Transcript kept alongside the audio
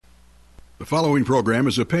The following program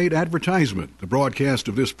is a paid advertisement. The broadcast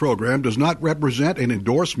of this program does not represent an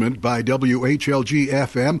endorsement by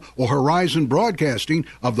WHLG-FM or Horizon Broadcasting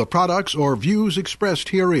of the products or views expressed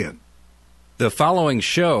herein. The following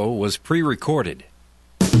show was pre-recorded.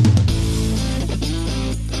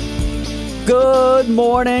 Good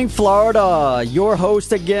morning, Florida. Your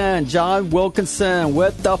host again, John Wilkinson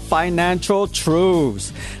with the Financial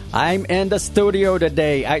Truths. I'm in the studio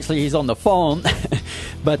today. Actually, he's on the phone.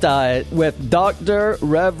 But with Dr.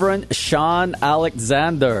 Reverend Sean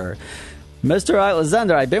Alexander. Mr.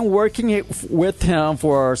 Alexander, I've been working with him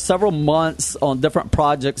for several months on different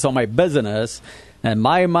projects on my business. And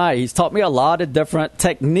my, he's taught me a lot of different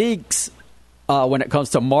techniques when it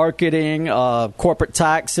comes to marketing, corporate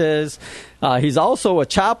taxes. He's also a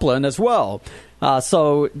chaplain as well.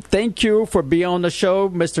 So thank you for being on the show,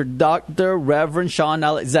 Mr. Dr. Reverend Sean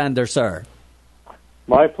Alexander, sir.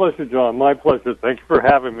 My pleasure, John. My pleasure. Thank you for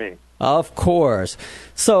having me. Of course.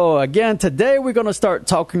 So, again, today we're going to start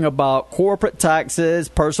talking about corporate taxes,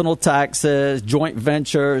 personal taxes, joint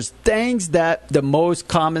ventures, things that the most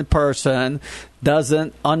common person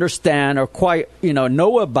doesn't understand or quite,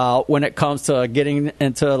 know about when it comes to getting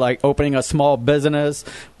into, like, opening a small business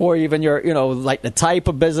or even your, like the type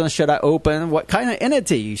of business should I open? What kind of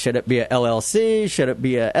entity? Should it be a LLC? Should it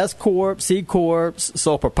be a S Corp, C Corp,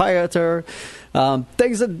 sole proprietor?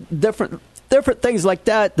 Things of different things like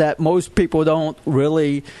that most people don't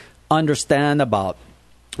really understand about.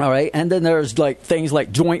 All right. And then there's like things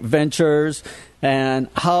like joint ventures and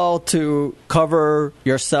how to cover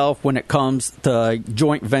yourself when it comes to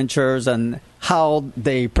joint ventures and how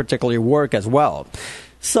they particularly work as well.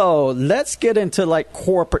 So let's get into like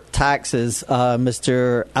corporate taxes,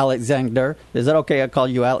 Mr. Alexander. Is that okay? I call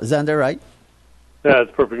you Alexander, right? Yeah,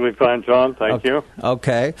 it's perfectly fine, John. Thank you.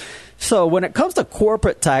 Okay. So when it comes to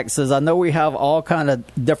corporate taxes, I know we have all kind of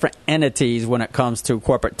different entities when it comes to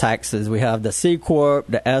corporate taxes. We have the C Corp,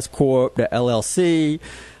 the S Corp, the LLC,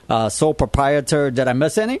 sole proprietor. Did I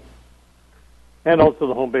miss any? And also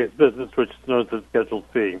the home-based business, which is known as the Schedule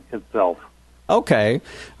C itself. Okay.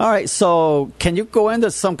 All right. So can you go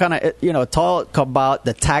into some kind of, talk about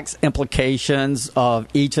the tax implications of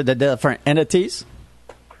each of the different entities?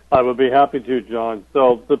 I would be happy to, John.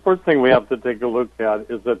 So the first thing we have to take a look at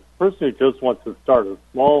is that the person who just wants to start a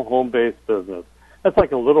small home-based business, that's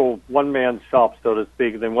like a little one-man shop, so to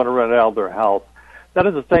speak, they want to rent it out of their house. That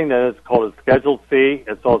is a thing that is called a Schedule C.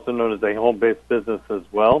 It's also known as a home-based business as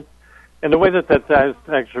well. And the way that that's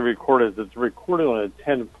actually recorded is it's recorded on a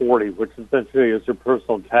 1040, which essentially is your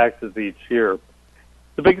personal taxes each year.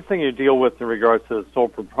 The biggest thing you deal with in regards to sole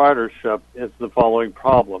proprietorship is the following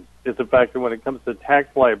problem. Is the fact that when it comes to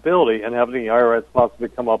tax liability and having the IRS possibly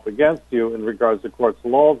come up against you in regards to courts,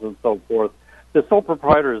 laws, and so forth, the sole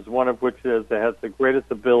proprietor is one of which is that has the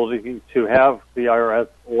greatest ability to have the IRS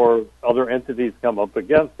or other entities come up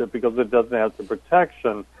against it because it doesn't have the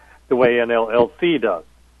protection the way an LLC does,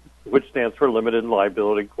 which stands for Limited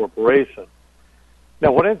Liability Corporation.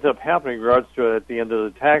 Now, what ends up happening in regards to it at the end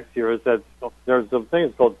of the tax year is that there's some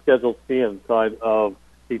things called Schedule C inside of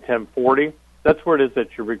the 1040. That's where it is that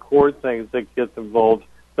you record things that get involved,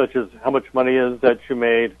 such as how much money is that you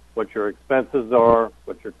made, what your expenses are,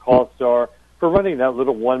 what your costs are, for running that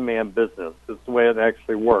little one-man business. It's the way it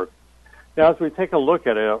actually works. Now, as we take a look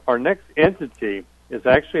at it, our next entity is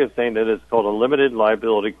actually a thing that is called a limited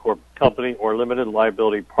liability company or limited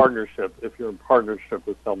liability partnership if you're in partnership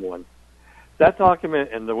with someone. That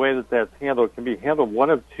document and the way that that's handled can be handled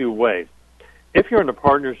one of two ways. If you're in a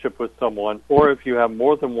partnership with someone or if you have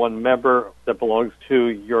more than one member that belongs to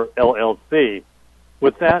your LLC,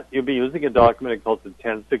 with that, you'll be using a document called the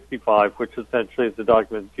 1065, which essentially is the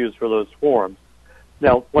document used for those forms.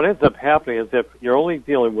 Now, what ends up happening is if you're only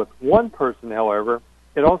dealing with one person, however,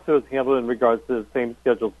 it also is handled in regards to the same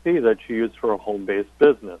Schedule C that you use for a home-based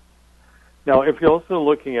business. Now, if you're also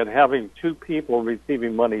looking at having two people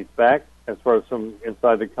receiving monies back as far as from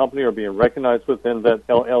inside the company or being recognized within that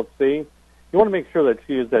LLC, you want to make sure that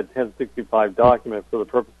you use that 1065 document for the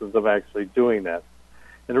purposes of actually doing that.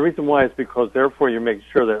 And the reason why is because, therefore, you make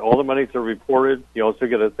sure that all the monies are reported. You also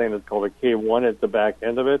get a thing that's called a K-1 at the back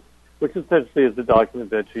end of it, which essentially is the document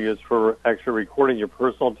that you use for actually recording your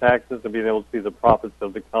personal taxes and being able to see the profits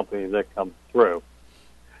of the company that comes through.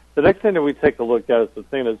 The next thing that we take a look at is the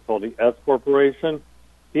thing that's called the S Corporation.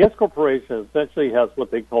 The S Corporation essentially has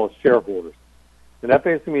what they call shareholders. And that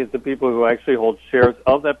basically means the people who actually hold shares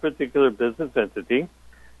of that particular business entity.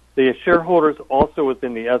 The shareholders also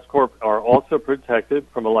within the S Corp are also protected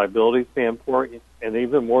from a liability standpoint, and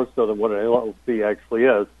even more so than what an LLC actually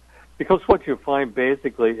is. Because what you find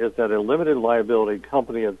basically is that a limited liability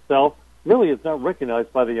company itself really is not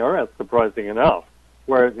recognized by the IRS, surprising enough,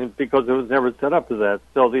 because it was never set up as that.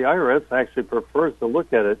 So the IRS actually prefers to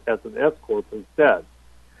look at it as an S corp instead.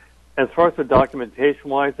 As far as the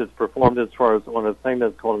documentation-wise, it's performed as far as on a thing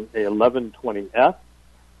that's called a 1120-S.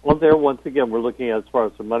 On there, once again, we're looking at as far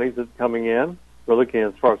as the money that's coming in. We're looking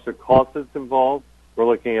at as far as the cost that's involved. We're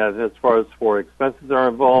looking at as far as for expenses that are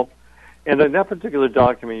involved. And in that particular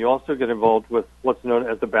document, you also get involved with what's known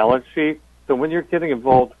as the balance sheet. So when you're getting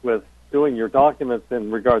involved with doing your documents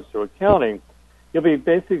in regards to accounting, you'll be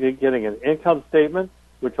basically getting an income statement,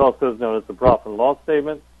 which also is known as the profit and loss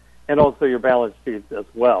statement, and also your balance sheets as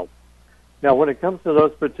well. Now, when it comes to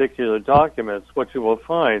those particular documents, what you will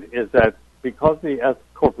find is that because the S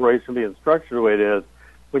corporation being structured the way it is,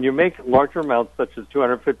 when you make larger amounts such as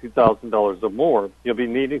 $250,000 or more, you'll be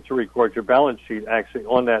needing to record your balance sheet actually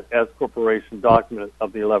on that S corporation document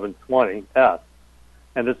of the 1120-S.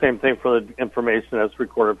 And the same thing for the information that's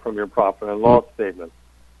recorded from your profit and loss statement.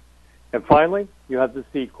 And finally, you have the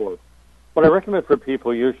C corp. What I recommend for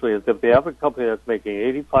people usually is if they have a company that's making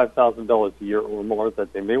 $85,000 a year or more,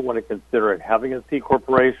 that they may want to consider having a C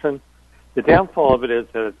corporation. The downfall of it is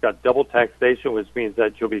that it's got double taxation, which means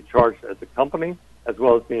that you'll be charged as a company as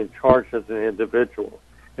well as being charged as an individual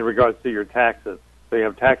in regards to your taxes. So you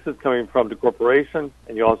have taxes coming from the corporation,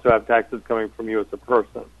 and you also have taxes coming from you as a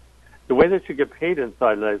person. The way that you get paid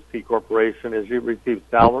inside of that C corporation is you receive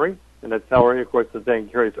salary, and that salary, of course, is then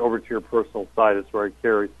carries over to your personal side is where it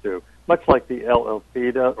carries to, much like the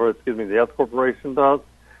LLC does, or the S corporation does.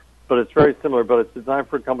 But it's very similar, but it's designed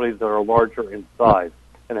for companies that are larger in size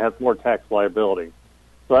and has more tax liability.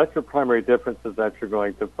 So that's your primary differences that you're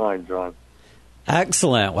going to find, John.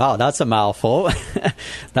 Excellent. Wow, that's a mouthful. That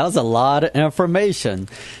was a lot of information.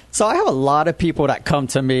 So I have a lot of people that come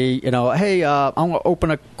to me, hey, I want to open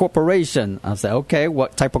a corporation. I say, okay,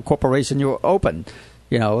 what type of corporation you open?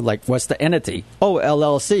 Like what's the entity? Oh,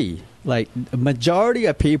 LLC. Like the majority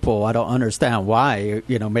of people, I don't understand why,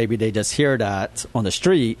 maybe they just hear that on the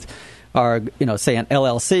street are, saying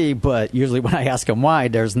LLC, but usually when I ask them why,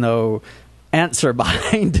 there's no answer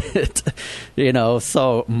behind it,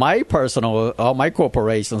 So all my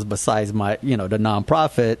corporations besides my, the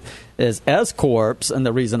nonprofit is S Corps. And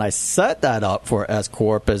the reason I set that up for S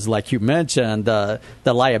Corp is, like you mentioned, the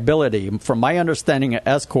liability. From my understanding of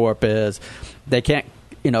S Corp is they can't,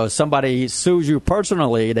 somebody sues you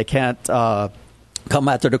personally, they can't come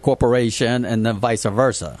after the corporation, and then vice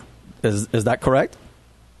versa. Is that correct?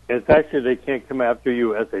 It's actually they can't come after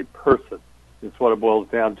you as a person. It's what it boils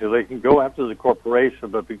down to. They can go after the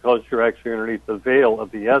corporation, but because you're actually underneath the veil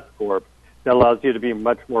of the S Corp, that allows you to be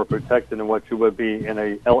much more protected than what you would be in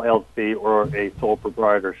a LLC or a sole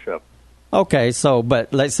proprietorship. Okay,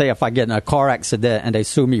 but let's say if I get in a car accident and they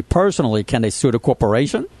sue me personally, can they sue the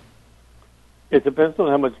corporation? It depends on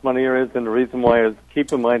how much money there is, and the reason why is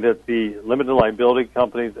keep in mind that the limited liability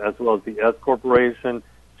companies as well as the S Corporation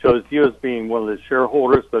shows you as being one of the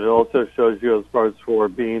shareholders, but it also shows you as far as for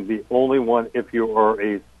being the only one if you are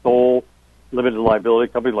a sole limited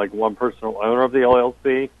liability company, like one personal owner of the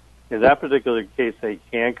LLC. In that particular case, they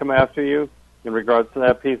can come after you in regards to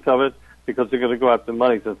that piece of it because they're going to go after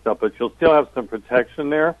monies and stuff, but you'll still have some protection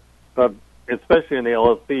there. But especially in the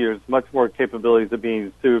LLC, there's much more capabilities of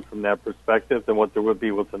being sued from that perspective than what there would be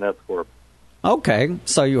with an S Corp. Okay,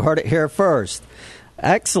 so you heard it here first.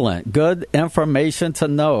 Excellent. Good information to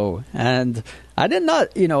know. And I did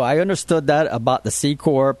not, I understood that about the C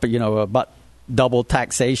Corp, about double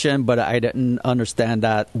taxation, but I didn't understand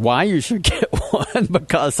that why you should get one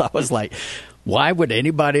because I was like, why would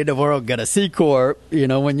anybody in the world get a C Corp,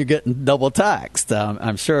 when you're getting double taxed?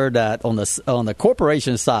 I'm sure that on the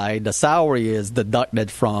corporation side, the salary is deducted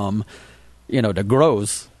from, the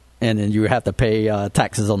gross, and then you have to pay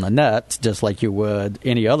taxes on the net just like you would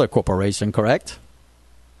any other corporation, correct?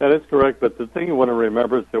 That is correct, but the thing you want to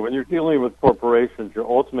remember is that when you're dealing with corporations, your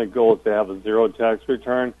ultimate goal is to have a zero tax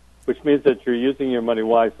return, which means that you're using your money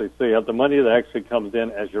wisely. So you have the money that actually comes in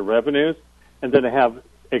as your revenues, and then have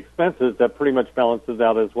expenses that pretty much balances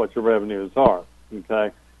out as what your revenues are, okay?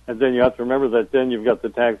 And then you have to remember that then you've got the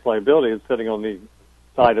tax liability sitting on the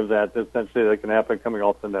side of that, essentially that can happen coming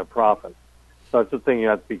off the net profit. So that's the thing you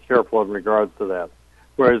have to be careful in regards to that.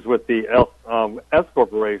 Whereas with the S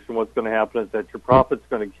Corporation, what's going to happen is that your profit's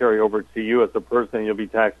going to carry over to you as a person, and you'll be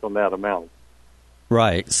taxed on that amount.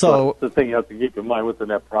 Right. So that's the thing you have to keep in mind with the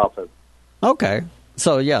net profit. Okay.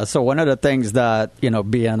 So one of the things that,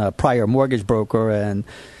 being a prior mortgage broker and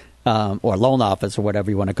or loan office or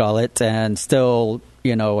whatever you want to call it, and still,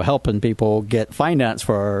 helping people get finance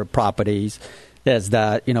for properties is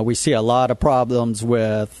that, we see a lot of problems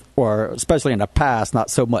with, or especially in the past,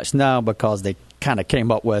 not so much now because they kind of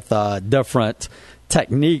came up with different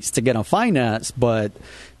techniques to get them financed. But,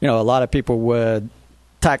 a lot of people would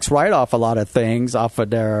tax write off a lot of things off of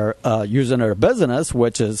their using their business,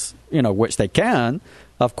 which they can,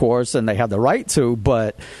 of course, and they have the right to.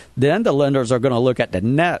 But then the lenders are going to look at the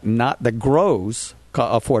net, not the gross,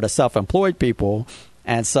 for the self-employed people.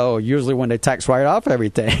 And so usually when they tax write off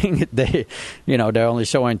everything, they're only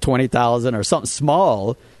showing $20,000 or something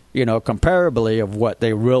small, comparably of what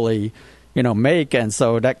they really, make. And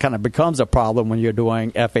so that kind of becomes a problem when you're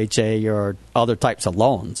doing FHA or other types of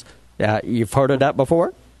loans. You've heard of that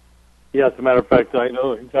before? Yeah, as a matter of fact, I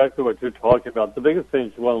know exactly what you're talking about. The biggest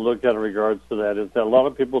thing you want to look at in regards to that is that a lot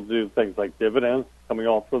of people do things like dividends coming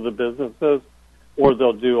off of the businesses, or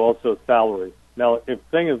they'll do also salary. Now, the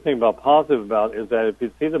thing about positive about is that if you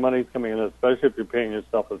see the money's coming in, especially if you're paying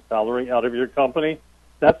yourself a salary out of your company,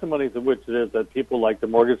 that's the money to which it is that people like the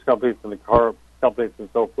mortgage companies and the car companies and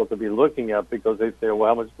so forth will be looking at, because they say,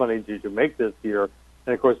 well, how much money did you make this year?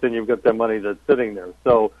 And, of course, then you've got that money that's sitting there.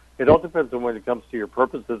 So it all depends on when it comes to your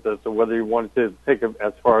purposes as to whether you want to take it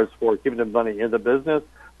as far as for keeping the money in the business,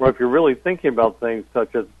 or if you're really thinking about things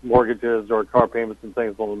such as mortgages or car payments and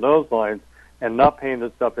things along those lines, and not paying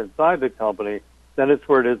the stuff inside the company, then it's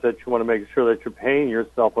where it is that you want to make sure that you're paying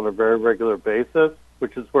yourself on a very regular basis,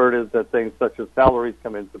 which is where it is that things such as salaries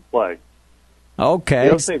come into play. Okay.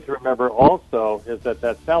 The other thing to remember also is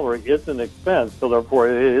that salary is an expense, so therefore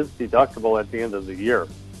it is deductible at the end of the year.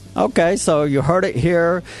 Okay, so you heard it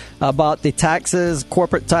here about the taxes,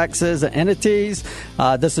 corporate taxes, and entities.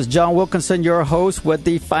 This is John Wilkinson, your host with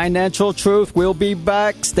The Financial Truth. We'll be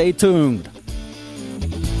back. Stay tuned.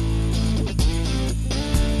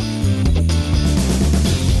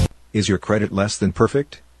 Is your credit less than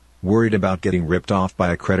perfect? Worried about getting ripped off by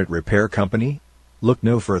a credit repair company? Look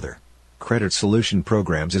no further. Credit Solution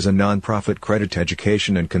Programs is a non-profit credit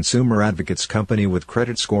education and consumer advocates company with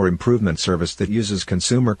credit score improvement service that uses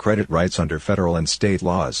consumer credit rights under federal and state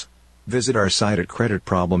laws. Visit our site at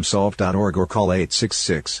creditproblemsolved.org or call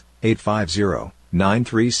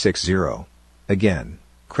 866-850-9360. Again,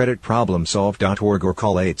 creditproblemsolved.org or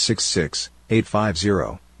call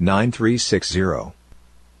 866-850-9360.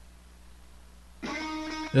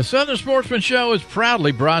 The Southern Sportsman Show is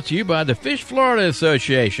proudly brought to you by the Fish Florida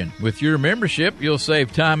Association. With your membership, you'll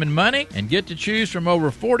save time and money and get to choose from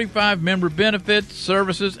over 45 member benefits,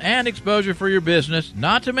 services, and exposure for your business.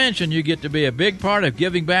 Not to mention, you get to be a big part of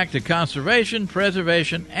giving back to conservation,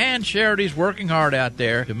 preservation, and charities working hard out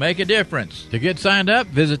there to make a difference. To get signed up,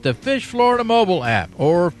 visit the Fish Florida mobile app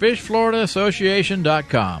or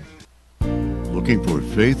fishfloridaassociation.com. Looking for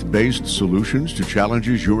faith-based solutions to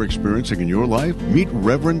challenges you're experiencing in your life? Meet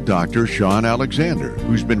Reverend Dr. Sean Alexander,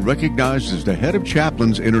 who's been recognized as the head of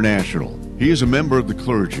Chaplains International. He is a member of the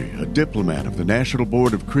clergy, a diplomat of the National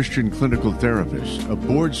Board of Christian Clinical Therapists, a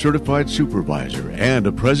board-certified supervisor, and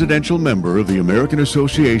a presidential member of the American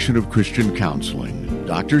Association of Christian Counseling.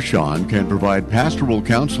 Dr. Sean can provide pastoral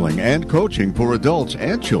counseling and coaching for adults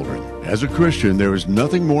and children. As a Christian, there is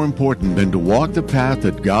nothing more important than to walk the path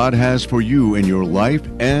that God has for you in your life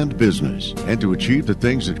and business, and to achieve the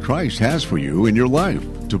things that Christ has for you in your life.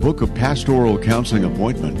 To book a pastoral counseling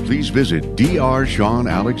appointment, please visit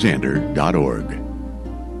drseanalexander.org.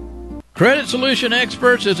 Credit Solution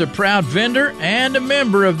Experts is a proud vendor and a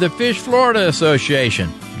member of the Fish Florida Association.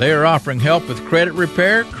 They are offering help with credit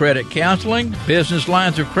repair, credit counseling, business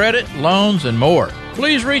lines of credit, loans, and more.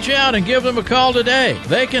 Please reach out and give them a call today.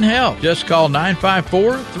 They can help. Just call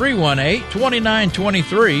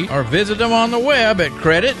 954-318-2923 or visit them on the web at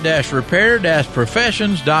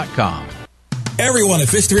credit-repair-professions.com. Everyone at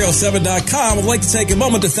Fish307.com would like to take a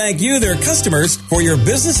moment to thank you, their customers, for your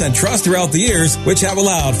business and trust throughout the years, which have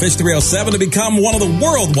allowed Fish307 to become one of the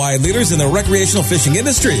worldwide leaders in the recreational fishing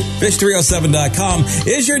industry. Fish307.com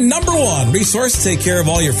is your number one resource to take care of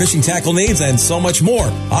all your fishing tackle needs and so much more.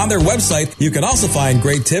 On their website, you can also find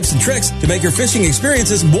great tips and tricks to make your fishing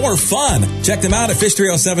experiences more fun. Check them out at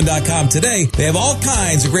Fish307.com today. They have all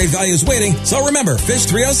kinds of great values waiting, so remember,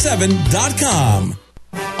 Fish307.com.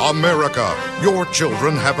 America, your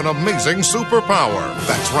children have an amazing superpower.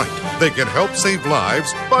 That's right. They can help save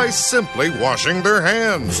lives by simply washing their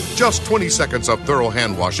hands. Just 20 seconds of thorough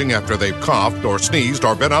hand washing after they've coughed or sneezed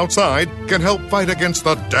or been outside can help fight against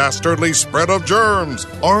the dastardly spread of germs.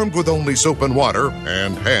 Armed with only soap and water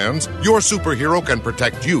and hands, your superhero can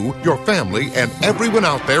protect you, your family, and everyone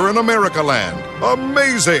out there in America land.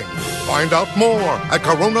 Amazing! Find out more at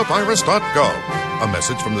coronavirus.gov. A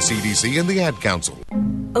message from the CDC and the Ad Council.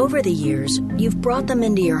 Over the years, you've brought them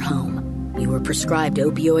into your home. You were prescribed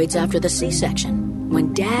opioids after the C-section,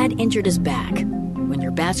 when Dad injured his back, when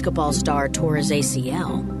your basketball star tore his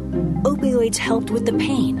ACL, opioids helped with the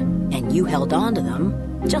pain, and you held on to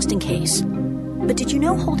them just in case. But did you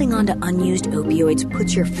know holding on to unused opioids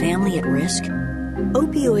puts your family at risk?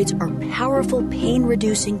 Opioids are powerful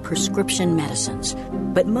pain-reducing prescription medicines,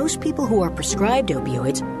 but most people who are prescribed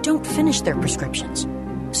opioids don't finish their prescriptions.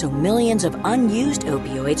 So millions of unused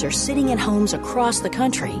opioids are sitting in homes across the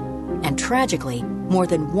country. And tragically, more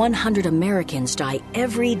than 100 Americans die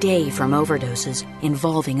every day from overdoses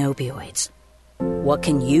involving opioids. What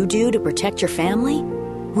can you do to protect your family?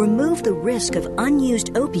 Remove the risk of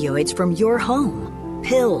unused opioids from your home.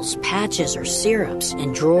 Pills, patches, or syrups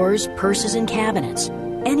in drawers, purses, and cabinets,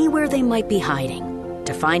 anywhere they might be hiding.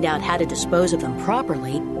 To find out how to dispose of them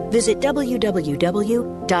properly, visit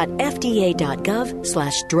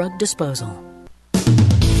www.fda.gov/drug disposal.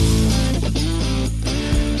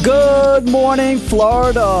 Good morning,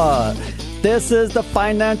 Florida. This is the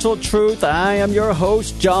Financial Truth. I am your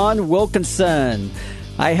host, John Wilkinson.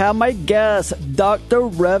 I have my guest, Dr.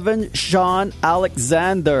 Reverend Shawn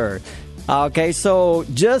Alexander. Okay, so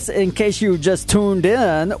just in case you just tuned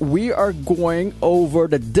in, we are going over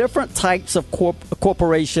the different types of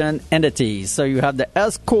corporation entities. So you have the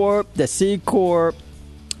S Corp, the C Corp,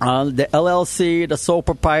 the LLC, the sole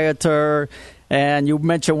proprietor, and you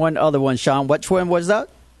mentioned one other one, Shawn. Which one was that?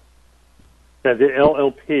 Yeah, the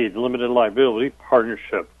LLP, the Limited Liability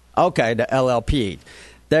Partnership. Okay, the LLP.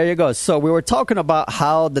 There you go. So we were talking about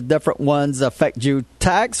how the different ones affect you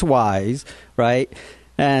tax-wise, right?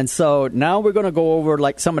 And so now we're going to go over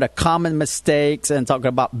like some of the common mistakes and talking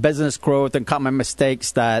about business growth and common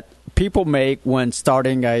mistakes that people make when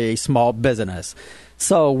starting a small business.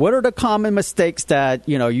 So what are the common mistakes that,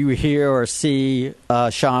 you know, you hear or see,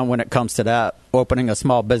 Shawn, when it comes to that, opening a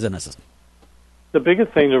small business? The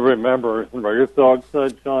biggest thing to remember, your thoughts,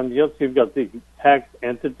 John, yes, you've got the tax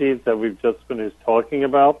entities that we've just finished talking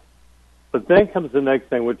about, but then comes the next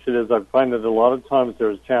thing, which is I find that a lot of times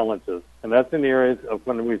there's challenges, and that's in the areas of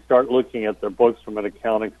when we start looking at their books from an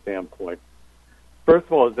accounting standpoint. First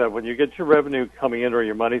of all is that when you get your revenue coming in or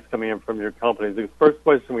your money's coming in from your company, the first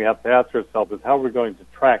question we have to ask ourselves is how we're going to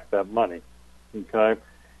track that money, okay?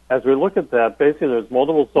 As we look at that, basically there's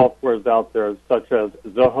multiple softwares out there such as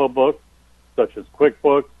Zoho Books, such as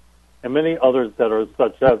QuickBooks, and many others that are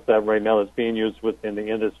such as that right now that's being used within the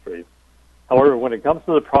industry. However, when it comes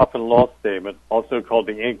to the profit and loss statement, also called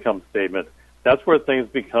the income statement, that's where things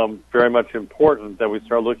become very much important that we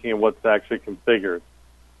start looking at what's actually configured.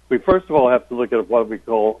 We first of all have to look at what we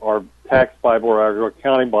call our tax Bible or our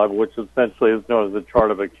accounting Bible, which essentially is known as the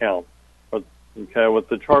chart of accounts. Okay, with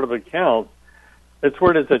the chart of accounts, it's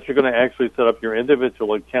where it is that you're going to actually set up your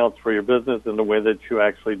individual accounts for your business in the way that you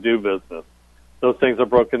actually do business. Those things are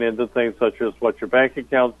broken into things such as what your bank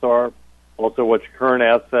accounts are, also what your current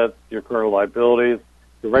assets, your current liabilities,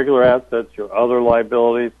 your regular assets, your other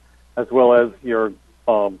liabilities, as well as your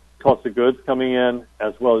cost of goods coming in,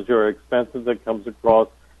 as well as your expenses that comes across,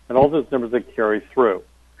 and all those numbers that carry through.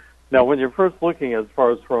 Now, when you're first looking as far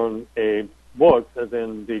as from a book, as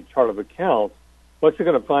in the chart of accounts, what you're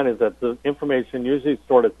going to find is that the information usually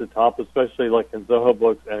stored at the top, especially like in Zoho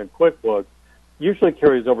Books and in QuickBooks, usually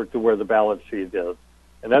carries over to where the balance sheet is.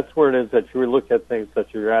 And that's where it is that you look at things such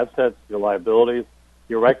as your assets, your liabilities,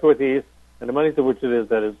 your equities, and the money to which it is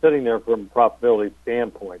that is sitting there from a profitability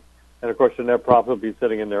standpoint. And, of course, your net profit will be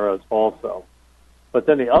sitting in there as also. But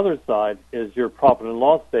then the other side is your profit and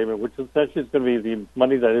loss statement, which essentially is going to be the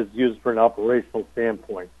money that is used for an operational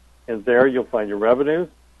standpoint. And there you'll find your revenues,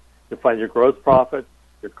 you'll find your gross profit,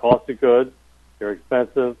 your cost of goods, your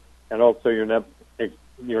expenses, and also your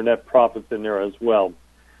net profits in there as well.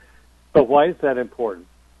 So why is that important?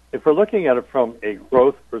 If we're looking at it from a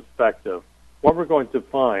growth perspective, what we're going to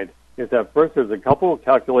find is that first there's a couple of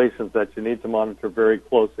calculations that you need to monitor very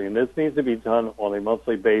closely, and this needs to be done on a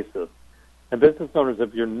monthly basis. And business owners,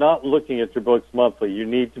 if you're not looking at your books monthly, you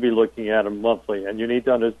need to be looking at them monthly, and you need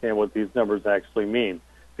to understand what these numbers actually mean,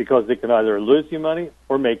 because it can either lose you money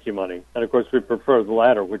or make you money. And, of course, we prefer the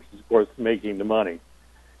latter, which is, of course, making the money.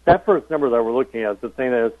 That first number that we're looking at is the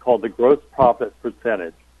thing that is called the gross profit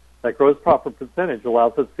percentage. That gross profit percentage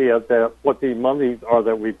allows us to see what the monies are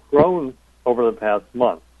that we've grown over the past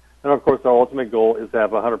month. And, of course, our ultimate goal is to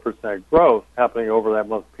have 100% growth happening over that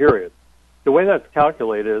month period. The way that's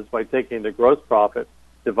calculated is by taking the gross profit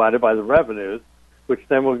divided by the revenues, which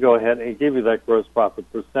then will go ahead and give you that gross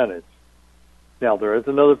profit percentage. Now, there is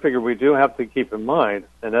another figure we do have to keep in mind,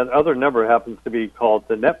 and that other number happens to be called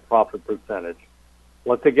the net profit percentage.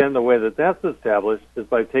 Once again, the way that that's established is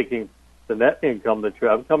by taking the net income that you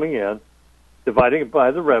have coming in dividing it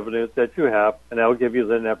by the revenues that you have, and that will give you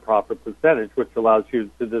the net profit percentage, which allows you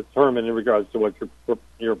to determine in regards to what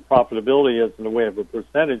your profitability is in the way of a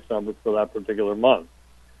percentage number for that particular month.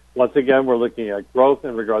 Once again, we're looking at growth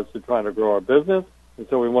in regards to trying to grow our business, and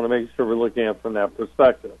so we want to make sure we're looking at it from that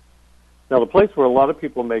perspective. Now, the place where a lot of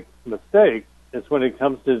people make mistakes is when it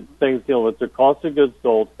comes to things dealing with their cost of goods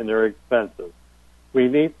sold and their expenses.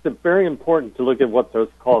 It's very important to look at what those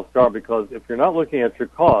costs are, because if you're not looking at your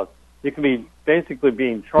costs, you can be basically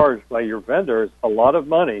being charged by your vendors a lot of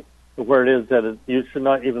money where it is that you should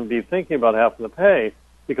not even be thinking about having to pay,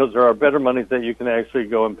 because there are better monies that you can actually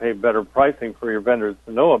go and pay better pricing for your vendors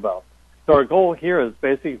to know about. So our goal here is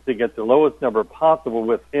basically to get the lowest number possible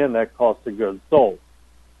within that cost of goods sold.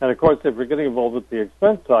 And of course, if we're getting involved with the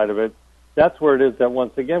expense side of it, that's where it is that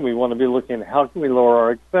once again we want to be looking at how can we lower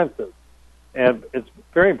our expenses. And it's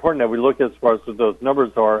very important that we look as far as what those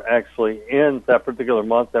numbers are actually in that particular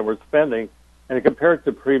month that we're spending, and compare it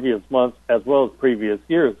to previous months as well as previous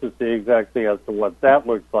years to see exactly as to what that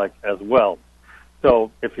looks like as well.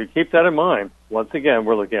 So if you keep that in mind, once again,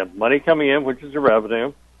 we're looking at money coming in, which is your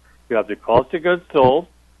revenue. You have the cost of goods sold,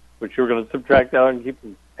 which you're going to subtract out and keep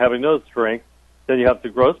having those strengths. Then you have the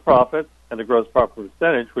gross profit and the gross profit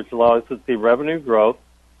percentage, which allows us to see revenue growth.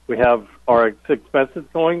 We have our expenses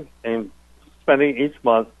going and spending each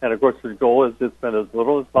month, and of course the goal is to spend as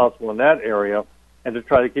little as possible in that area and to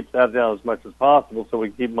try to keep that down as much as possible so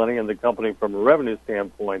we keep money in the company from a revenue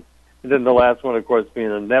standpoint. And then the last one, of course,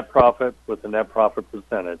 being a net profit with a net profit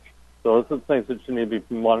percentage. So those are things that you need to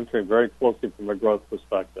be monitoring very closely from a growth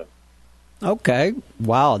perspective. Okay.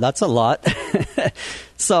 Wow, that's a lot.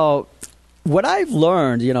 So what I've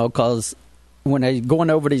learned, because when I'm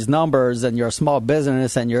going over these numbers and you're a small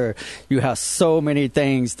business and you have so many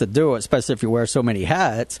things to do, especially if you wear so many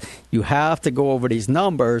hats, you have to go over these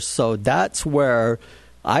numbers. So that's where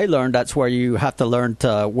I learned that's where you have to learn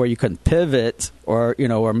to where you can pivot or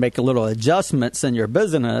or make a little adjustments in your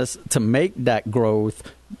business to make that growth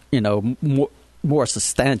more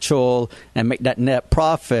substantial and make that net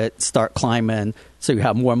profit start climbing so you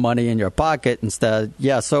have more money in your pocket instead.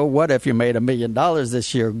 Yeah, so what if you made $1 million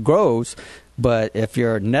this year gross, but if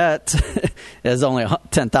your net is only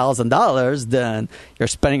 $10,000, then you're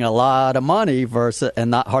spending a lot of money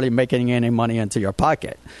and not hardly making any money into your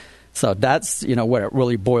pocket. So that's, what it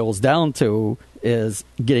really boils down to is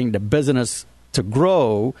getting the business to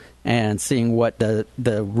grow and seeing what the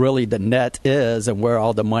net is and where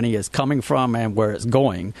all the money is coming from and where it's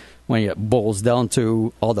going when it boils down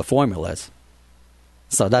to all the formulas.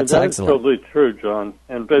 So that's excellent. That's totally true, John.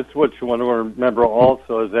 And that's what you want to remember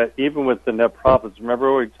also is that even with the net profits,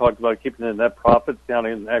 remember we talked about keeping the net profits down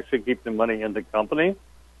and actually keeping the money in the company?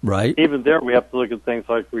 Right. Even there, we have to look at things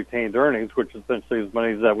like retained earnings, which essentially is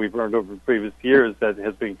money that we've earned over previous years that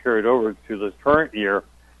has been carried over to this current year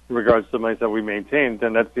in regards to the money that we maintained.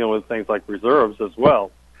 And that's dealing with things like reserves as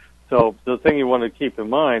well. So the thing you want to keep in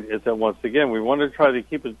mind is that, once again, we want to try to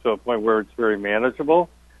keep it to a point where it's very manageable.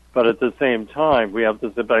 But at the same time, we have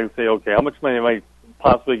to sit back and say, okay, how much money am I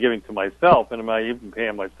possibly giving to myself, and am I even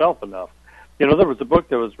paying myself enough? There was a book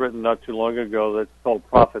that was written not too long ago that's called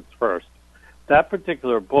Profits First. That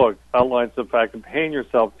particular book outlines the fact of paying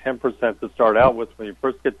yourself 10% to start out with when you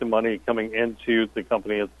first get the money coming into the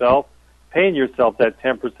company itself, paying yourself that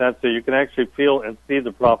 10% so you can actually feel and see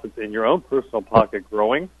the profits in your own personal pocket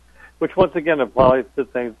growing, which once again applies to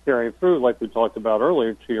things carrying through, like we talked about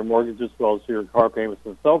earlier, to your mortgage as well as to your car payments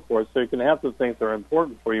and so forth, so you can have the things that are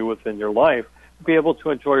important for you within your life, be able to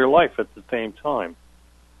enjoy your life at the same time.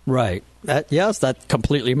 Right. Yes, that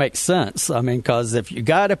completely makes sense. I mean, because if you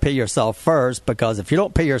got to pay yourself first, because if you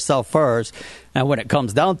don't pay yourself first, and when it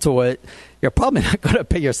comes down to it, you're probably not going to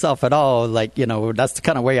pay yourself at all. Like, that's the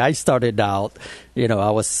kind of way I started out. I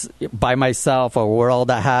was by myself or wore all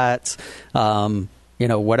the hats.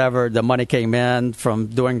 Whatever the money came in from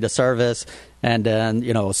doing the service, and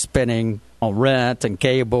then, spending on rent and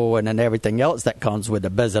cable and then everything else that comes with the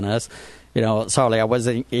business. I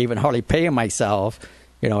wasn't even hardly paying myself,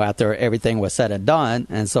 after everything was said and done.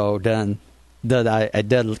 And so then I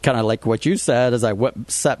did kind of like what you said, as I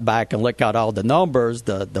sat back and looked at all the numbers,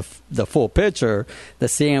 the full picture, the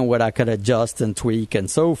seeing what I could adjust and tweak and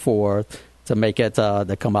so forth to make it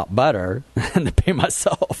to come out better and to pay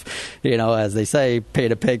myself, as they say, pay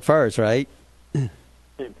the pig first, right?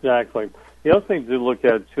 Exactly. The other thing to look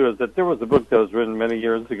at, too, is that there was a book that was written many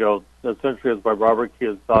years ago, essentially it's by Robert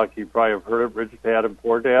Kiyosaki. You probably have heard of Rich Dad and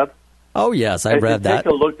Poor Dad. Oh, yes, I read that.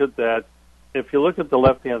 Take a look at that. If you look at the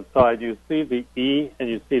left-hand side, you see the E and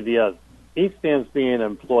you see the S. E stands being an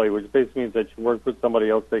employee, which basically means that you work for somebody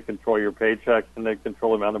else, they control your paycheck, and they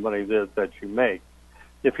control the amount of money that you make.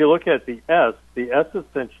 If you look at the S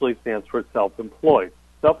essentially stands for self-employed.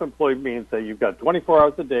 Self-employed means that you've got 24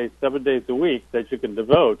 hours a day, 7 days a week that you can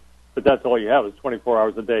devote, but that's all you have is 24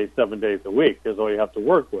 hours a day, 7 days a week is all you have to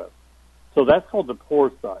work with. So that's called the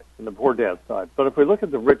poor side and the poor dad side. But if we look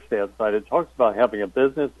at the rich dad side, it talks about having a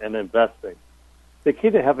business and investing. The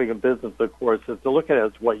key to having a business, of course, is to look at it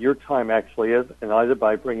as what your time actually is, and either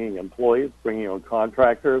by bringing employees, bringing on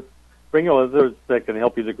contractors, bringing others that can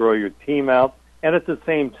help you to grow your team out, and at the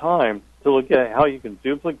same time to look at how you can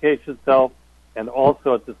duplicate yourself, and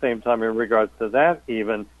also at the same time in regards to that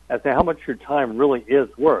even, as to how much your time really is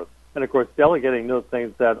worth. And, of course, delegating those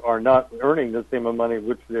things that are not earning the same amount of money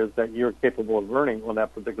which it is that you're capable of earning on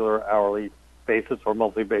that particular hourly basis or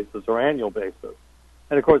monthly basis or annual basis.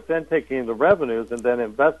 And, of course, then taking the revenues and then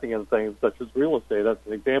investing in things such as real estate. That's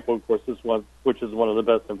an example, of course, which is one of the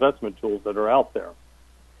best investment tools that are out there.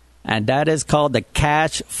 And that is called the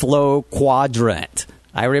cash flow quadrant.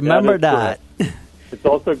 I remember that. It's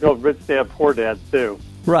also called Rich Dad, Poor Dad, too.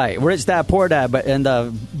 Right, Rich Dad, Poor Dad, but in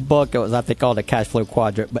the book it was, I think, called the cash flow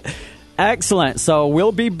quadrant. But excellent. So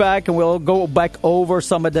we'll be back and we'll go back over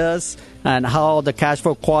some of this and how the cash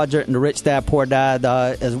flow quadrant and the Rich Dad, Poor Dad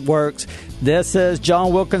works. This is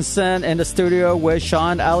John Wilkinson in the studio with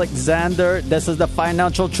Sean Alexander. This is the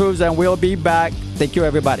Financial Truths, and we'll be back. Thank you,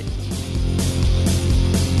 everybody.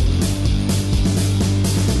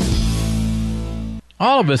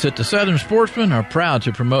 All of us at the Southern Sportsman are proud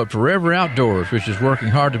to promote Forever Outdoors, which is working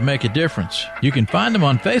hard to make a difference. You can find them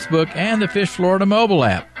on Facebook and the Fish Florida mobile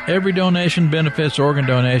app. Every donation benefits organ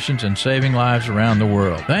donations and saving lives around the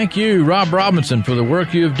world. Thank you, Rob Robinson, for the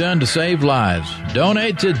work you have done to save lives.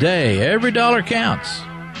 Donate today. Every dollar counts.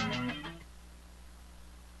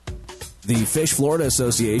 The Fish Florida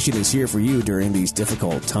Association is here for you during these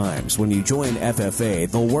difficult times. When you join FFA,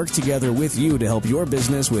 they'll work together with you to help your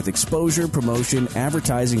business with exposure, promotion,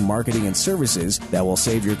 advertising, marketing, and services that will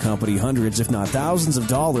save your company hundreds, if not thousands of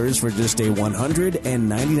dollars for just a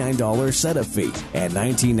 $199 setup fee and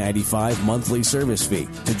 $19.95 monthly service fee.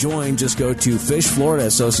 To join, just go to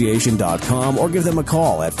fishfloridassociation.com or give them a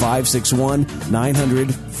call at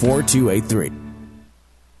 561-900-4283.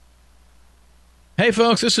 Hey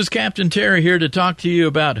folks, this is Captain Terry here to talk to you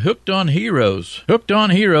about Hooked on Heroes. Hooked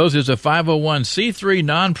on Heroes is a 501c3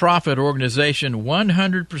 nonprofit organization.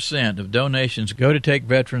 100% of donations go to take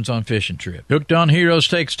veterans on fishing trips. Hooked on Heroes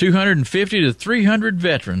takes 250 to 300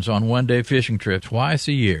 veterans on one-day fishing trips twice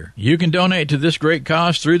a year. You can donate to this great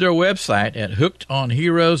cause through their website at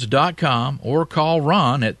hookedonheroes.com or call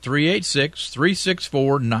Ron at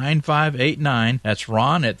 386-364-9589. That's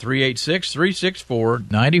Ron at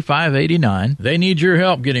 386-364-9589. They need your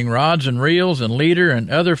help getting rods and reels and leader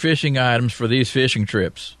and other fishing items for these fishing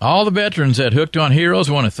trips. All the veterans at Hooked on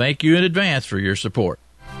Heroes want to thank you in advance for your support.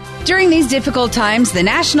 During these difficult times, the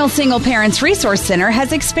National Single Parents Resource Center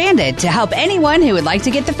has expanded to help anyone who would like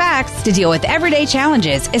to get the facts to deal with everyday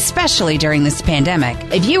challenges, especially during this pandemic.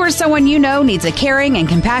 If you or someone you know needs a caring and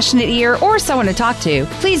compassionate ear or someone to talk to,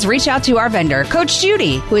 please reach out to our vendor, Coach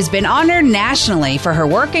Judy, who has been honored nationally for her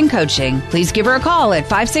work and coaching. Please give her a call at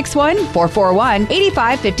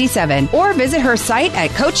 561-441-8557 or visit her site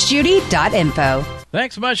at coachjudy.info.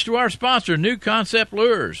 Thanks much to our sponsor, New Concept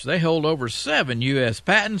Lures. They hold over 7 U.S.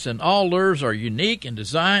 patents, and all lures are unique in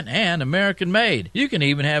design and American-made. You can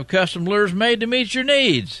even have custom lures made to meet your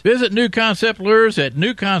needs. Visit New Concept Lures at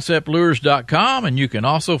newconceptlures.com, and you can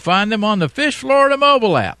also find them on the Fish Florida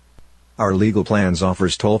mobile app. Our Legal Plans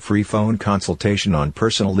offers toll-free phone consultation on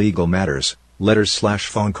personal legal matters,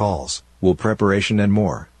 letters/phone calls, will preparation, and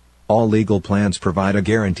more. All legal plans provide a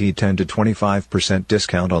guaranteed 10 to 25%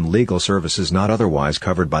 discount on legal services not otherwise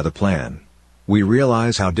covered by the plan. We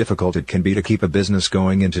realize how difficult it can be to keep a business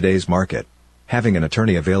going in today's market. Having an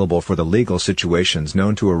attorney available for the legal situations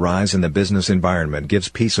known to arise in the business environment gives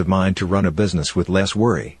peace of mind to run a business with less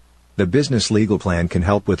worry. The Business Legal Plan can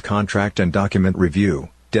help with contract and document review,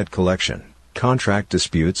 debt collection, contract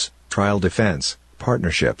disputes, trial defense,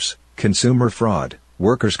 partnerships, consumer fraud,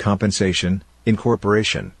 workers' compensation,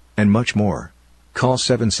 incorporation, and much more. Call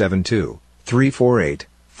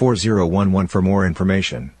 772-348-4011 for more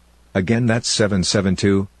information. Again, that's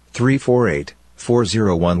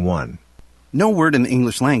 772-348-4011. No word in the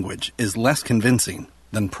English language is less convincing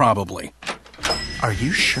than probably. Are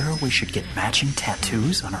you sure we should get matching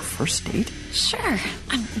tattoos on our first date? Sure.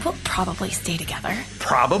 We'll probably stay together.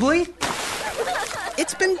 Probably?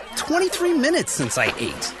 It's been 23 minutes since I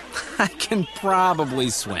ate. I can probably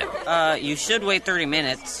swim. You should wait 30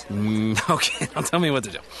 minutes. Okay, now tell me what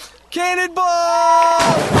to do. Cannonball!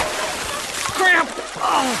 Cramp!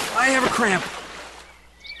 Oh, I have a cramp.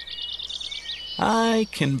 I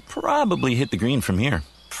can probably hit the green from here.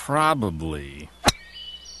 Probably.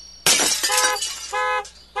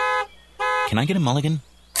 Can I get a mulligan?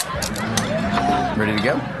 Ready to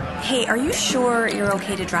go? Hey, are you sure you're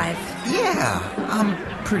okay to drive? Yeah, I'm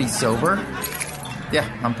pretty sober.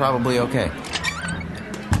 Yeah, I'm probably okay.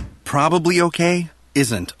 Probably okay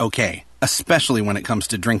isn't okay, especially when it comes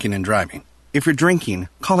to drinking and driving. If you're drinking,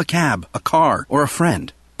 call a cab, a car, or a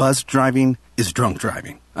friend. Buzzed driving is drunk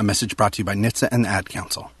driving. A message brought to you by NHTSA and the Ad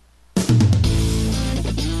Council.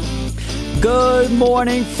 Good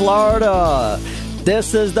morning, Florida.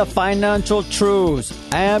 This is the Financial Truths.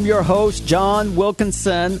 I am your host, John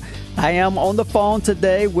Wilkinson. I am on the phone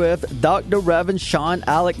today with Dr. Reverend Shaun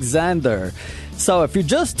Alexander. So if you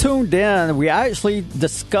just tuned in, we're actually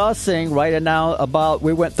discussing right now about,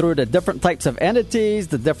 we went through the different types of entities,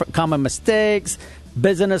 the different common mistakes,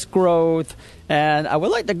 business growth, and I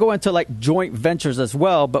would like to go into like joint ventures as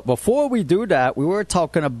well. But before we do that, we were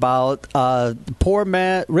talking about Poor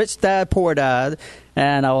Man, Rich Dad, Poor Dad.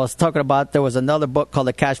 And I was talking about there was another book called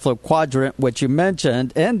The Cash Flow Quadrant, which you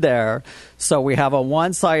mentioned in there. So we have on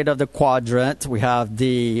one side of the quadrant, we have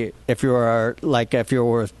the, if you were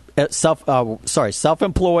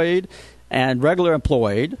self-employed and regular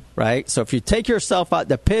employed, right? So if you take yourself out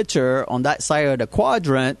the picture on that side of the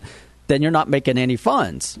quadrant, then you're not making any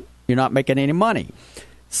funds. You're not making any money.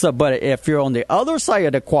 So, but if you're on the other side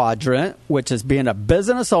of the quadrant, which is being a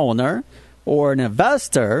business owner or an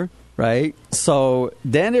investor, right? So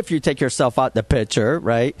then if you take yourself out the picture,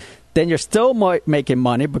 right, then you're still making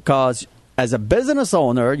money because as a business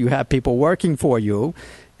owner, you have people working for you.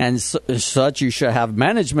 And such, you should have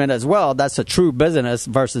management as well. That's a true business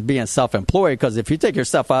versus being self-employed. Because if you take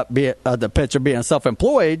yourself out the picture being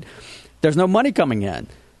self-employed, there's no money coming in.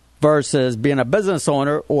 Versus being a business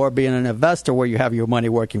owner or being an investor where you have your money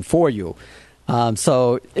working for you.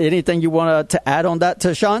 So anything you want to add on that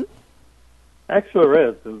to Shaun? Actually, there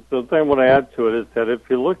is. And the thing I want to add to it is that if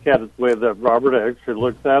you look at it the way that Robert actually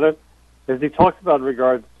looks at it, as he talks about in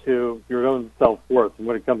regards to your own self-worth, and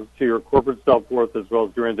when it comes to your corporate self-worth as well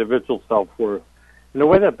as your individual self-worth. And the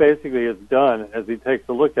way that basically is done, as he takes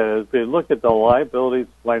a look at it, is they look at the liabilities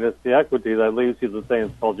minus the equity. That leaves you the thing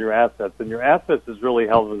that's called your assets. And your assets is really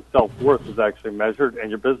how the self-worth is actually measured, and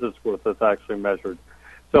your business worth is actually measured.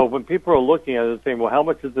 So when people are looking at it and saying, well, how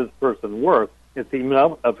much is this person worth? It's the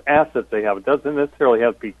amount of assets they have. It doesn't necessarily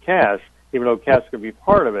have to be cash, even though cash can be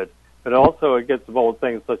part of it. But also it gets involved with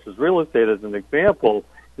things such as real estate as an example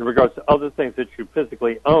in regards to other things that you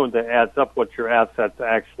physically own that adds up what your assets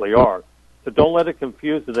actually are. So don't let it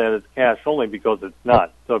confuse you that it's cash only because it's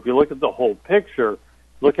not. So if you look at the whole picture,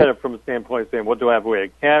 look at it from a standpoint of saying, what do I have in the way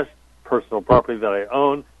of cash, personal property that I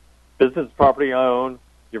own, business property I own,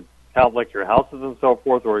 your like your houses and so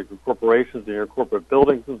forth, or your corporations and your corporate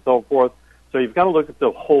buildings and so forth. So you've got to look at the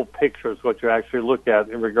whole picture is what you actually look at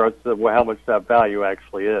in regards to how much that value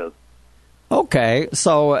actually is. Okay,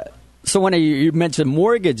 so when you mentioned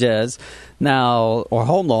mortgages now or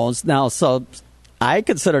home loans now, so I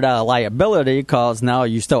consider that a liability because now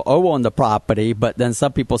you still owe on the property, but then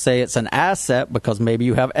some people say it's an asset because maybe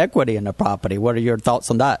you have equity in the property. What are your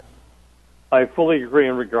thoughts on that? I fully agree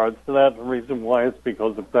in regards to that. The reason why is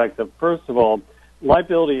because of the fact that, first of all,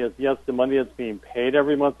 liability is, yes, the money that's being paid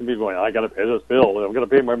every month, and people are going, I got to pay this bill, I'm going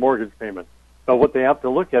to pay my mortgage payment. But what they have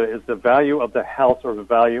to look at is the value of the house or the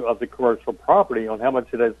value of the commercial property on how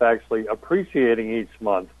much it is actually appreciating each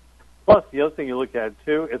month. Plus, the other thing you look at,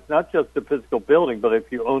 too, it's not just the physical building, but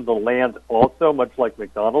if you own the land also, much like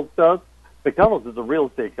McDonald's does. McDonald's is a real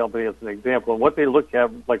estate company, as an example, and what they look at,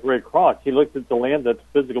 like Ray Kroc, he looks at the land that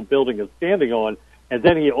the physical building is standing on, and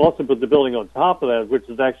then he also put the building on top of that, which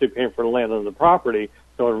is actually paying for the land on the property.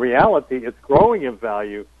 So in reality, it's growing in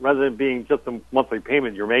value rather than being just a monthly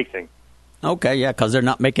payment you're making. Okay, yeah, because they're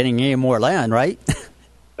not making any more land, right?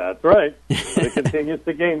 That's right. It continues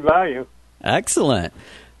to gain value. Excellent.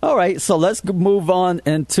 All right, so let's move on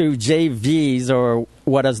into JVs, or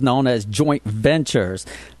what is known as joint ventures.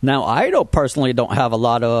 Now, I personally don't have a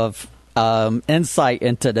lot of insight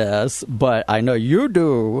into this, but I know you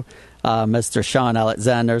do, Mr. Shaun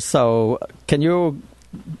Alexander. So can you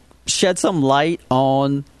shed some light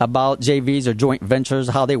on about JVs or joint ventures,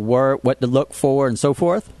 how they work, what to look for, and so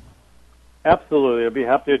forth? Absolutely. I'd be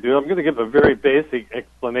happy to do it. I'm going to give a very basic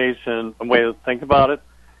explanation, a way to think about it.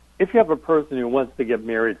 If you have a person who wants to get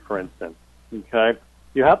married, for instance, okay,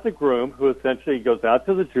 you have the groom who essentially goes out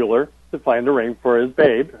to the jeweler to find a ring for his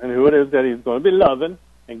babe and who it is that he's going to be loving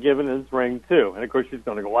and giving his ring to. And, of course, she's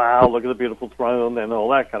going to go, wow, look at the beautiful throne and all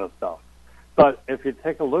that kind of stuff. But if you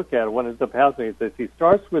take a look at it, what ends up happening is he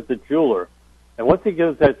starts with the jeweler, and once he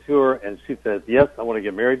gives that to her and she says, yes, I want to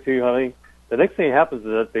get married to you, honey, The next thing that happens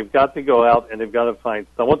is that they've got to go out and they've got to find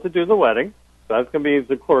someone to do the wedding. So that's going to be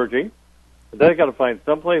the clergy. And then they've got to find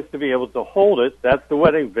some place to be able to hold it. That's the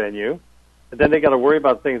wedding venue. And then they got to worry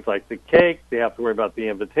about things like the cake. They have to worry about the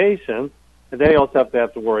invitation. And they also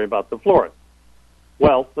have to worry about the florist.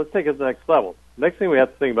 Well, let's take it to the next level. The next thing we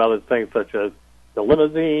have to think about is things such as the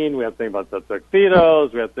limousine. We have to think about the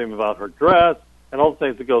tuxedos. We have to think about her dress and all the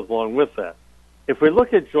things that goes along with that. If we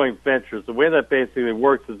look at joint ventures, the way that basically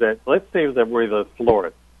works is that, let's say that we're the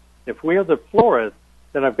florist. If we are the florist,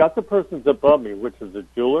 then I've got the persons above me, which is the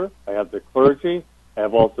jeweler, I have the clergy, I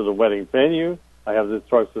have also the wedding venue, I have the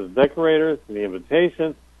source of the decorators and the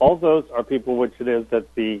invitations. All those are people which it is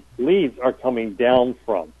that the leads are coming down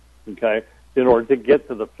from, okay, in order to get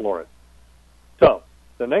to the florist. So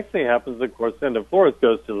the next thing happens, of course, then the florist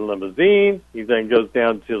goes to the limousine. He then goes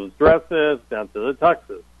down to the dresses, down to the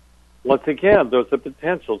tuxes. Once again, there's a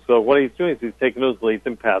potential. So what he's doing is he's taking those leads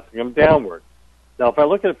and passing them downward. Now, if I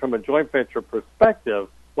look at it from a joint venture perspective,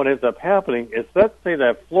 what ends up happening is, let's say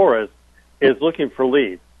that florist is looking for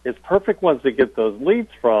leads. His perfect ones to get those leads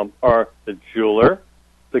from are the jeweler,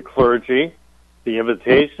 the clergy, the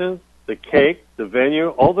invitations, the cake, the venue.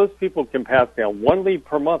 All those people can pass down one lead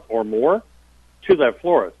per month or more to that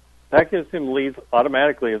florist. That gives him leads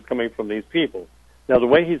automatically as coming from these people. Now, the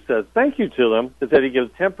way he says thank you to them is that he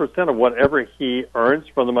gives 10% of whatever he earns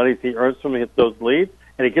from the money he earns from those leads,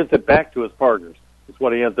 and he gives it back to his partners. That's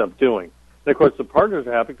what he ends up doing. And, of course, the partners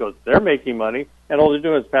are happy because they're making money, and all they're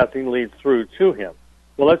doing is passing leads through to him.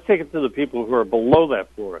 Well, let's take it to the people who are below that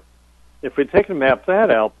florist. If we take and map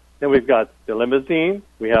that out, then we've got the limousine,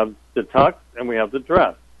 we have the tux, and we have the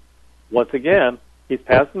dress. Once again, he's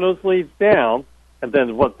passing those leads down, and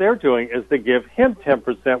then what they're doing is they give him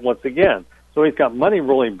 10% once again. So he's got money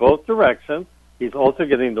rolling both directions. He's also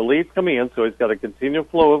getting the leads coming in, so he's got a continual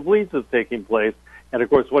flow of leads that's taking place. And, of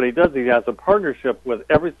course, what he does, he has a partnership with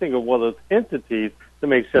every single one of those entities to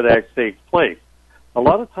make sure that actually takes place. A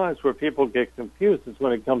lot of times where people get confused is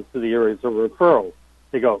when it comes to the areas of referrals.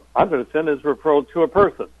 They go, I'm going to send this referral to a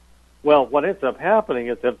person. Well, what ends up happening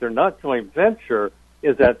is if they're not joint venture,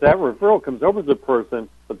 is that referral comes over to the person,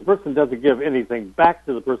 but the person doesn't give anything back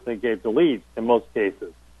to the person that gave the lead in most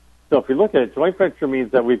cases. So if you look at it, joint venture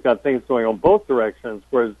means that we've got things going on both directions,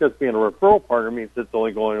 whereas just being a referral partner means it's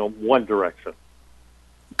only going on one direction.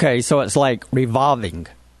 Okay, so it's like revolving,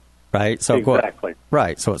 right? So exactly.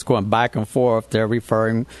 Right, so it's going back and forth. They're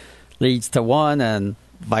referring leads to one and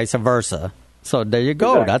vice versa. So there you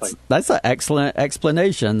go. Exactly. That's an excellent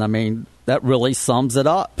explanation. I mean, that really sums it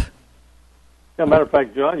up. As a matter of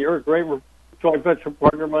fact, John, you're a great joint venture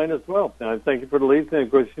partner of mine as well. And I thank you for the leads. And,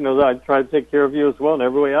 of course, you know, I try to take care of you as well in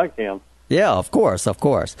every way I can. Yeah, of course.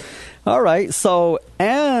 All right. So,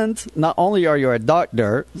 and not only are you a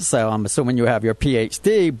doctor, so I'm assuming you have your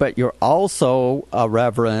PhD, but you're also a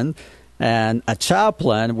reverend and a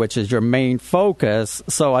chaplain, which is your main focus.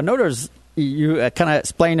 So I know you kind of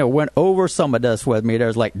explained or went over some of this with me.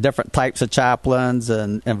 There's like different types of chaplains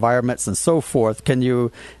and environments and so forth. Can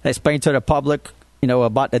you explain to the public, you know,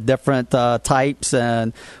 about the different types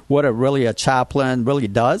and what a chaplain really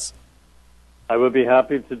does? I would be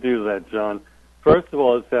happy to do that, John. First of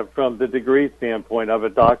all, is that from the degree standpoint, I have a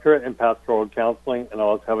doctorate in pastoral counseling, and I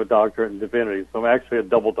also have a doctorate in divinity. So I'm actually a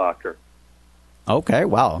double doctor. Okay,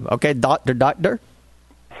 wow. Okay, doctor?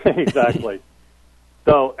 Exactly.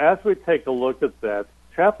 So as we take a look at that,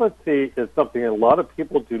 chaplaincy is something a lot of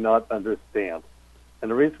people do not understand. And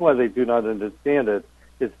the reason why they do not understand it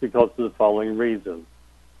is because of the following reasons.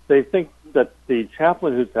 They think that the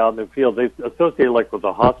chaplain who's out in the field, they associate like with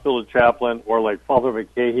a hospital chaplain or like Father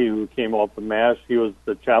McCahey who came off the MASH. He was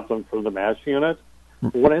the chaplain for the MASH unit.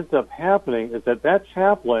 What ends up happening is that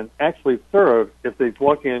chaplain actually serves, if he's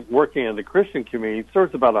working in the Christian community,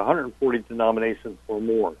 serves about 140 denominations or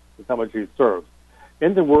more. That's how much he serves.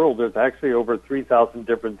 In the world, there's actually over 3,000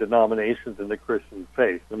 different denominations in the Christian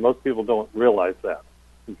faith, and most people don't realize that.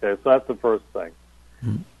 Okay, so that's the first thing.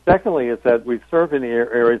 Mm-hmm. Secondly, is that we serve in the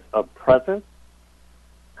areas of presence,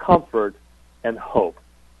 comfort, and hope.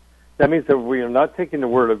 That means that we are not taking the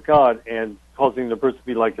Word of God and causing the person to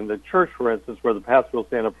be like in the church, for instance, where the pastor will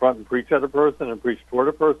stand up front and preach at a person and preach toward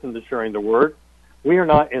a person to sharing the Word. We are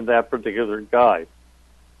not in that particular guise.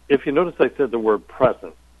 If you notice, I said the word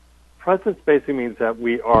presence. Presence basically means that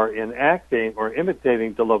we are enacting or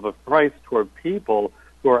imitating the love of Christ toward people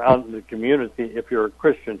who are out in the community if you're a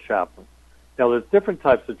Christian chaplain. Now, there's different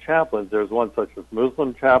types of chaplains. There's ones such as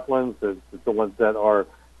Muslim chaplains. There's the ones that are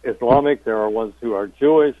Islamic. There are ones who are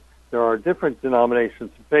Jewish. There are different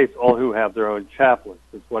denominations of faith, all who have their own chaplains.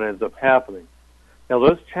 That's what ends up happening. Now,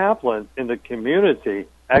 those chaplains in the community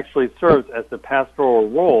actually serves as the pastoral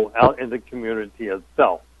role out in the community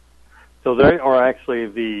itself. So they are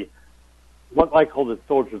actually what I call the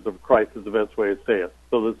soldiers of Christ is the best way to say it.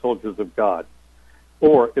 So the soldiers of God.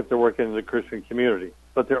 Or if they're working in the Christian community.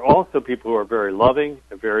 But they're also people who are very loving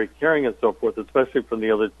and very caring and so forth, especially from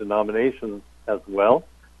the other denominations as well.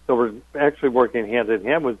 So we're actually working hand in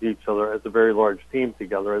hand with each other as a very large team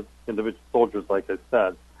together as individual soldiers, like I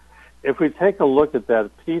said. If we take a look at that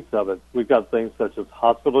piece of it, we've got things such as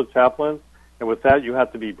hospital chaplains, and with that you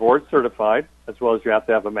have to be board certified, as well as you have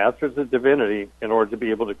to have a master's in divinity in order to be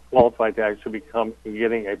able to qualify to actually become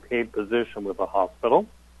getting a paid position with a hospital.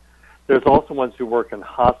 There's also ones who work in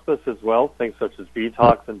hospice as well. Things such as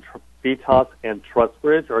VITAS and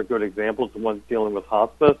TrustBridge are good examples of ones dealing with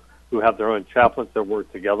hospice who have their own chaplains that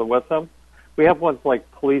work together with them. We have ones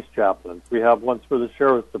like police chaplains. We have ones for the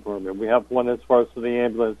sheriff's department. We have one as far as for the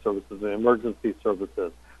ambulance services and emergency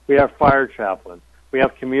services. We have fire chaplains. We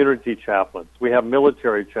have community chaplains. We have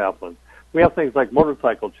military chaplains. We have things like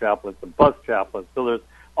motorcycle chaplains and bus chaplains. So there's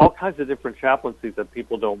all kinds of different chaplaincies that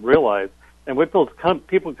people don't realize. And when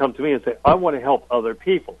people come to me and say, I want to help other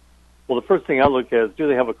people. Well, the first thing I look at is, do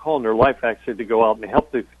they have a call in their life actually to go out and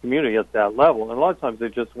help the community at that level? And a lot of times they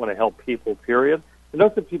just want to help people, period. And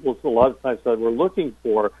those are people a lot of times that we're looking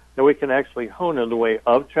for that we can actually hone in the way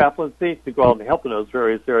of chaplaincy to go out and help in those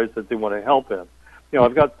various areas that they want to help in. You know,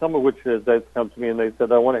 I've got some of which that's come to me and they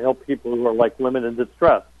said, I want to help people who are like women in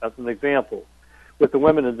distress. That's an example. With the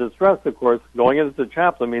women in distress, of course, going into the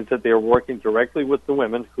chaplain means that they are working directly with the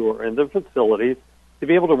women who are in the facilities to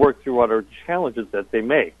be able to work through whatever challenges that they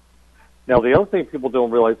make. Now, the other thing people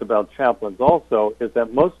don't realize about chaplains also is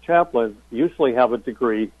that most chaplains usually have a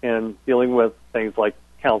degree in dealing with things like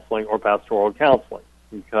counseling or pastoral counseling,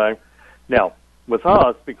 okay? Now, with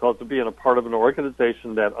us, because of being a part of an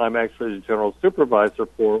organization that I'm actually the general supervisor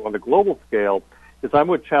for on a global scale, is I'm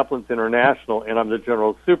with Chaplains International, and I'm the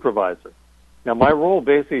general supervisor. Now, my role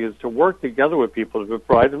basically is to work together with people to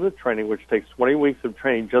provide them with training, which takes 20 weeks of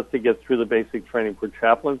training just to get through the basic training for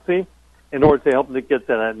chaplaincy, in order to help them to get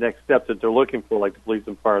to that next step that they're looking for, like the police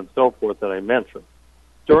and fire and so forth that I mentioned.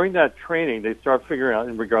 During that training, they start figuring out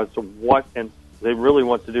in regards to what and they really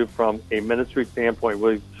want to do from a ministry standpoint,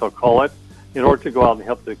 we shall call it, in order to go out and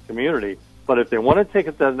help the community. But if they want to take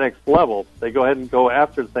it to the next level, they go ahead and go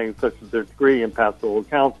after things such as their degree in pastoral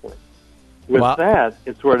counseling. With that,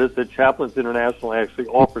 it's where it is that Chaplains International actually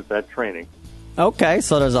offers that training. Okay,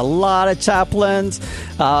 so there's a lot of chaplains.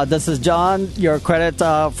 This is John, your credit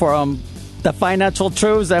from the Financial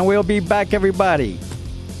Truths, and we'll be back, everybody.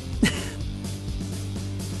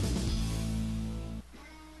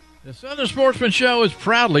 The Southern Sportsman Show is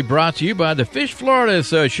proudly brought to you by the Fish Florida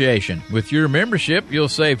Association. With your membership, you'll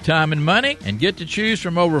save time and money and get to choose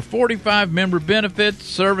from over 45 member benefits,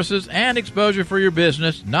 services, and exposure for your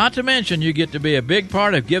business. Not to mention, you get to be a big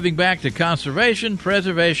part of giving back to conservation,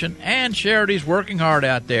 preservation, and charities working hard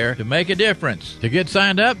out there to make a difference. To get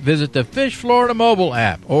signed up, visit the Fish Florida mobile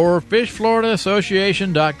app or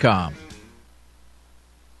fishfloridaassociation.com.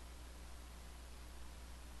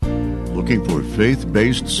 Looking for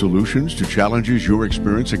faith-based solutions to challenges you're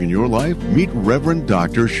experiencing in your life? Meet Reverend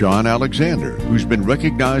Dr. Sean Alexander, who's been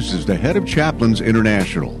recognized as the head of Chaplains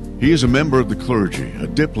International. He is a member of the clergy, a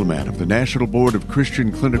diplomat of the National Board of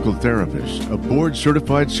Christian Clinical Therapists, a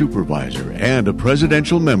board-certified supervisor, and a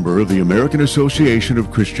presidential member of the American Association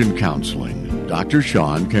of Christian Counseling. Dr.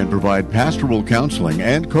 Sean can provide pastoral counseling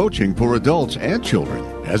and coaching for adults and children.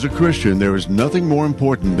 As a Christian, there is nothing more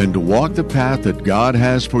important than to walk the path that God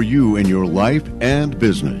has for you in your life and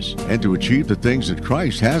business, and to achieve the things that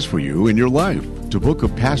Christ has for you in your life. To book a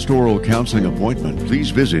pastoral counseling appointment,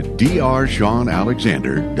 please visit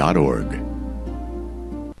drseanalexander.org.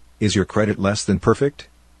 Is your credit less than perfect?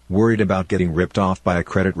 Worried about getting ripped off by a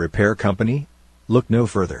credit repair company? Look no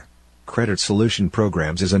further. Credit Solution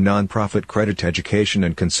Programs is a non-profit credit education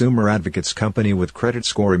and consumer advocates company with credit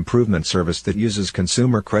score improvement service that uses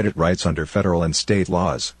consumer credit rights under federal and state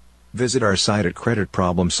laws. Visit our site at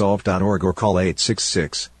creditproblemsolved.org or call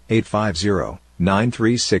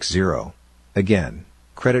 866-850-9360. Again,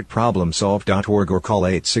 creditproblemsolved.org or call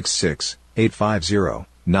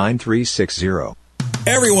 866-850-9360.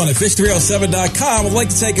 Everyone at Fish307.com would like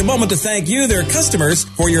to take a moment to thank you, their customers,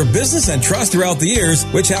 for your business and trust throughout the years,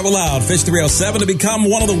 which have allowed Fish307 to become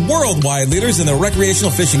one of the worldwide leaders in the recreational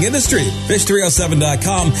fishing industry.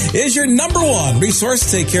 Fish307.com is your #1 resource to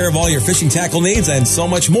take care of all your fishing tackle needs and so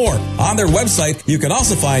much more. On their website, you can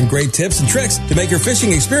also find great tips and tricks to make your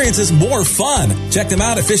fishing experiences more fun. Check them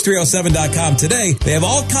out at Fish307.com today. They have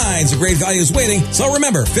all kinds of great values waiting, so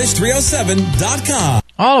remember, Fish307.com.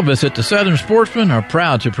 All of us at the Southern Sportsman are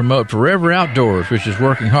proud to promote Forever Outdoors, which is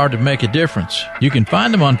working hard to make a difference. You can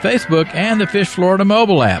find them on Facebook and the Fish Florida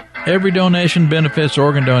mobile app. Every donation benefits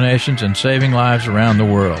organ donations and saving lives around the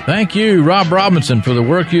world. Thank you, Rob Robinson, for the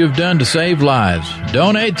work you have done to save lives.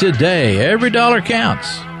 Donate today. Every dollar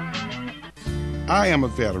counts. I am a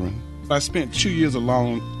veteran. I spent 2 years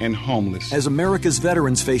alone and homeless. As America's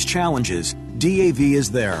veterans face challenges, DAV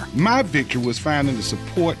is there. My victory was finding the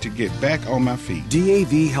support to get back on my feet.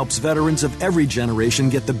 DAV helps veterans of every generation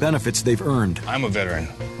get the benefits they've earned. I'm a veteran.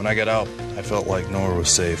 When I got out, I felt like nowhere was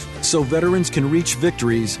safe. So veterans can reach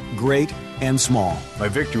victories, great and small. My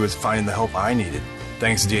victory was finding the help I needed.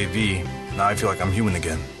 Thanks to DAV, now I feel like I'm human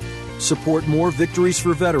again. Support more victories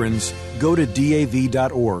for veterans. Go to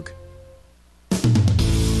DAV.org.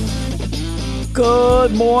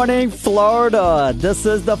 Good morning, Florida. This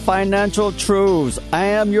is the Financial Truths. I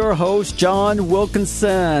am your host, John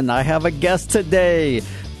Wilkinson. I have a guest today,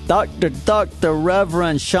 Dr.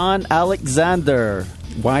 Reverend Sean Alexander.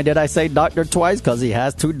 Why did I say doctor twice? Because he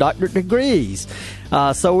has 2 doctorate degrees.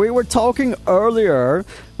 So we were talking earlier.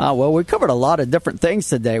 We covered a lot of different things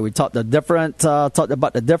today. We talked about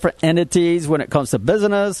the different entities when it comes to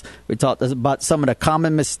business. We talked about some of the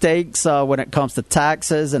common mistakes when it comes to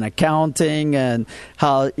taxes and accounting and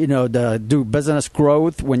how to do business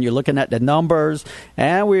growth when you're looking at the numbers.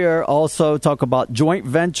 And we are also talking about joint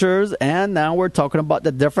ventures. And now we're talking about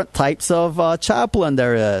the different types of chaplain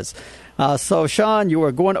there is. So, Sean, you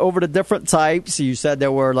were going over the different types. You said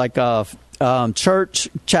there were like church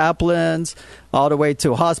chaplains, all the way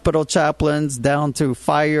to hospital chaplains, down to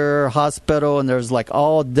fire, hospital, and there's like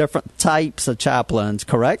all different types of chaplains,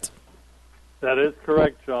 correct? That is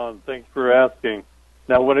correct, John. Thanks for asking.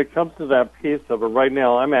 Now, when it comes to that piece of it, right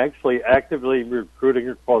now I'm actually actively recruiting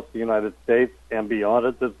across the United States and beyond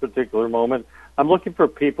at this particular moment. I'm looking for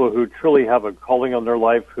people who truly have a calling on their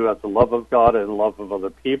life, who have the love of God and love of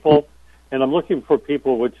other people. And I'm looking for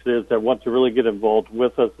people that want to really get involved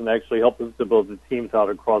with us and actually help us to build the teams out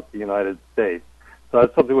across the United States. So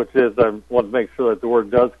that's something I want to make sure that the word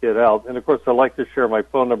does get out. And, of course, I'd like to share my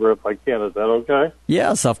phone number if I can. Is that okay?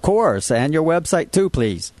 Yes, of course. And your website, too,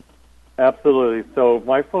 please. Absolutely. So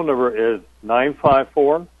my phone number is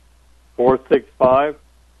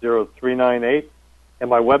 954-465-0398. And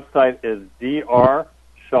my website is Dr.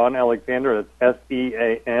 Sean Alexander. That's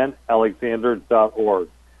SEAN Alexander.org.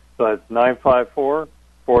 So that's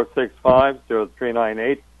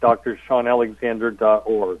 954-465-0398,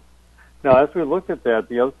 DrSeanAlexander.org. Now, as we look at that,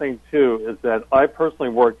 the other thing, too, is that I personally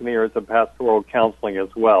work in the areas of pastoral counseling as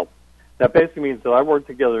well. That basically means that I work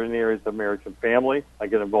together in the areas of marriage and family. I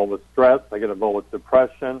get involved with stress. I get involved with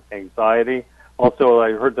depression, anxiety. Also,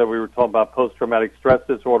 I heard that we were talking about post-traumatic stress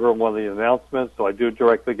disorder in one of the announcements, so I do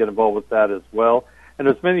directly get involved with that as well. And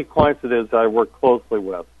there's many clients that I work closely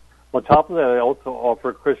with. On top of that, I also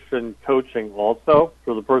offer Christian coaching also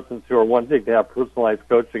for the persons who are wanting to have personalized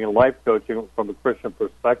coaching and life coaching from a Christian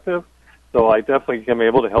perspective. So I definitely am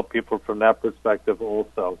able to help people from that perspective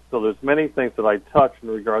also. So there's many things that I touch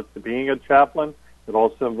in regards to being a chaplain. It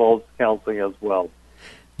also involves counseling as well.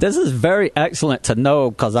 This is very excellent to know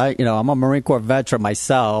because I'm a Marine Corps veteran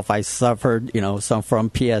myself. I suffered, some from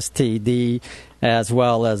PTSD as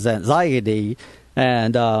well as anxiety.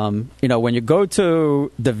 And, when you go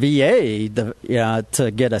to the VA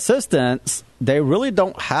to get assistance, they really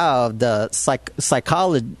don't have the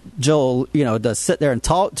psychological, to sit there and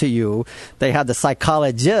talk to you. They have the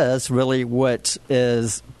psychologist, really, which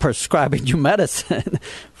is prescribing you medicine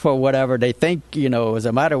for whatever they think, is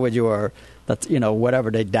the matter with you or,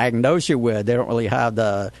 whatever they diagnose you with. They don't really have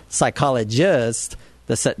the psychologist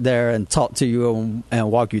to sit there and talk to you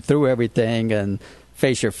and walk you through everything and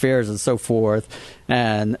face your fears and so forth.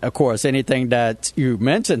 And, of course, anything that you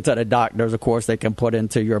mention to the doctors, of course, they can put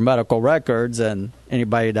into your medical records, and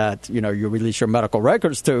anybody that, you release your medical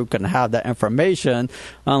records to can have that information,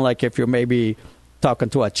 unlike if you're maybe talking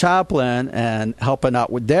to a chaplain and helping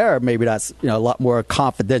out with maybe that's, a lot more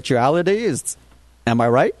confidentiality. Am I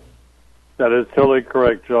right? That is totally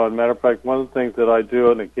correct, John. Matter of fact, one of the things that I do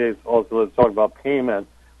in the case also, let's talk about payment.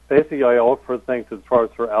 Basically, I offer things as far as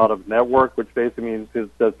for out-of-network, which basically means that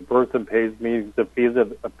the person pays me the fee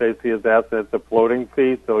that basically is asked, and it's a floating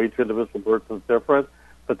fee, so each individual person is different.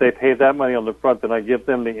 But they pay that money on the front, and I give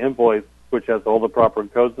them the invoice, which has all the proper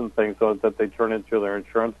codes and things, so that they turn into their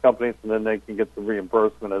insurance companies, and then they can get the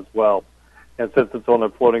reimbursement as well. And since it's on a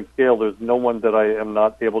floating scale, there's no one that I am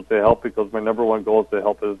not able to help because my number one goal is to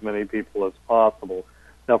help as many people as possible.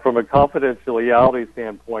 Now, from a confidentiality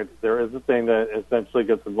standpoint, there is a thing that essentially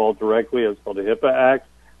gets involved directly. It's called the HIPAA Act,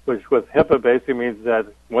 which with HIPAA basically means that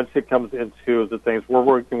once it comes into the things we're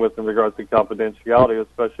working with in regards to confidentiality,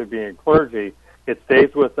 especially being clergy, it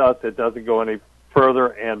stays with us. It doesn't go any further,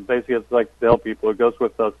 and basically it's like to help people. It goes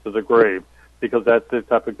with us to the grave because that's the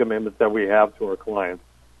type of commitment that we have to our clients.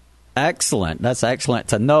 Excellent. That's excellent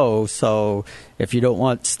to know. So if you don't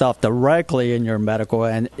want stuff directly in your medical,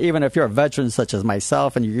 and even if you're a veteran such as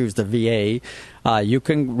myself and you use the VA, you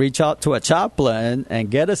can reach out to a chaplain and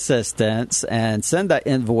get assistance and send that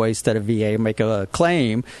invoice to the VA, make a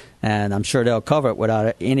claim, and I'm sure they'll cover it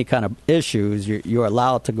without any kind of issues. You're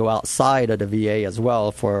allowed to go outside of the VA as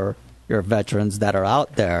well for your veterans that are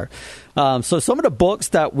out there. So some of the books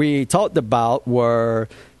that we talked about were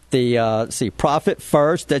the Profit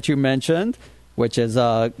First that you mentioned, which is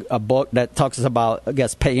a book that talks about, I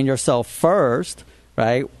guess, paying yourself first,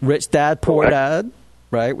 right? Rich Dad, Poor Dad,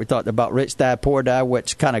 right? We talked about Rich Dad, Poor Dad,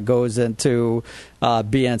 which kind of goes into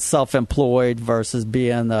being self-employed versus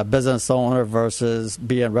being a business owner versus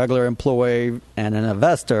being a regular employee and an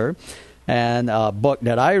investor. And a book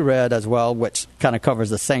that I read as well, which kind of covers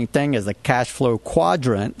the same thing, is the Cash Flow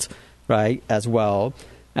Quadrant, right, as well.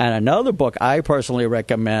 And another book I personally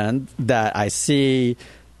recommend that I see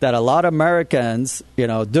that a lot of Americans,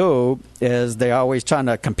 do is they're always trying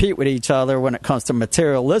to compete with each other when it comes to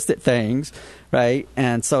materialistic things, right?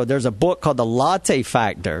 And so there's a book called The Latte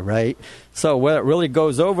Factor, right? So what it really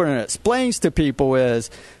goes over and explains to people is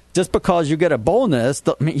just because you get a bonus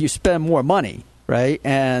doesn't mean you spend more money, right?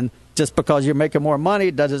 And just because you're making more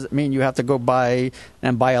money doesn't mean you have to go buy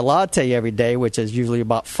a latte every day, which is usually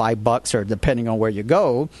about $5 or depending on where you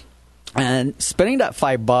go. And spending that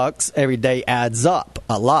 $5 every day adds up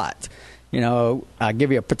a lot. I'll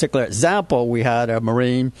give you a particular example. We had a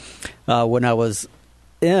Marine when I was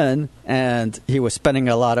in, and he was spending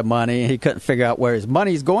a lot of money. He couldn't figure out where his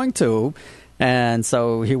money's going to. And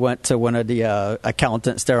so he went to one of the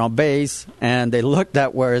accountants there on base, and they looked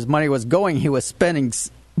at where his money was going. He was spending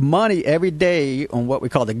money every day on what we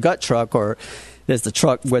call the gut truck, or is the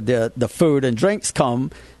truck where the food and drinks come,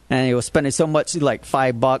 and he was spending so much, like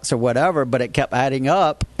 $5 or whatever, but it kept adding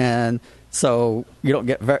up, and so you don't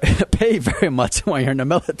get paid very much when you're in the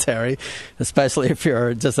military, especially if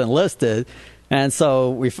you're just enlisted. And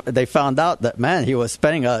so they found out that, man, he was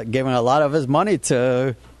giving a lot of his money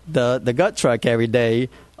to the gut truck every day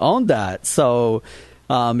on that. So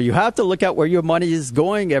you have to look at where your money is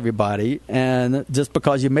going, everybody. And just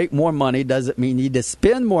because you make more money doesn't mean you need to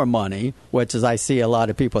spend more money, which is I see a lot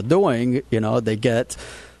of people doing. They get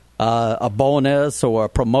a bonus or a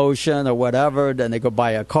promotion or whatever, then they go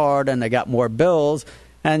buy a car, then they got more bills,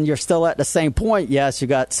 and you're still at the same point. Yes, you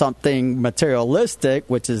got something materialistic,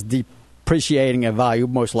 which is depreciating in value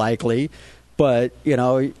most likely, but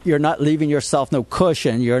you're not leaving yourself no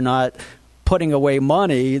cushion. You're not putting away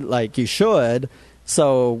money like you should.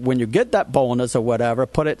 So when you get that bonus or whatever,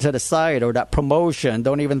 put it to the side, or that promotion.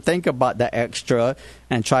 Don't even think about the extra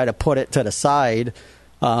and try to put it to the side.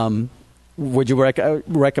 Would you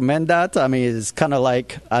recommend that? I mean, it's kind of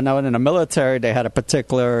like, I know in the military they had a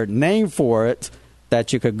particular name for it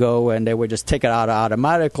that you could go and they would just take it out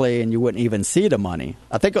automatically and you wouldn't even see the money.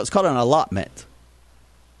 I think it was called an allotment.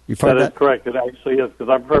 You've heard that? Is correct. It actually is, because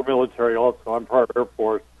I'm part military also. I'm part Air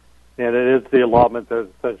Force. And it is the allotment that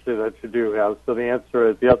essentially that you do have. So the answer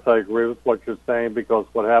is yes, I agree with what you're saying, because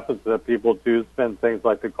what happens is that people do spend things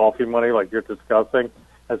like the coffee money, like you're discussing,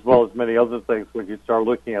 as well as many other things when you start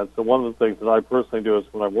looking at it. So one of the things that I personally do is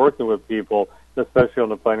when I'm working with people, especially on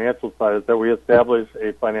the financial side, is that we establish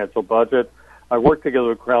a financial budget. I work together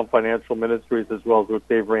with Crown Financial Ministries as well as with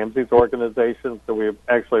Dave Ramsey's organization. So we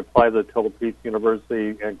actually apply the Total Peace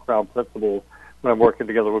University and Crown principles when I'm working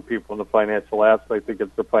together with people in the financial aspect to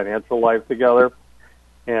get their financial life together.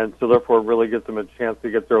 And so therefore it really gives them a chance to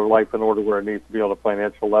get their life in order where it needs to be on a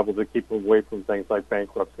financial level to keep them away from things like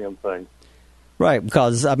bankruptcy and things. Right,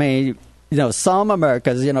 because, I mean, some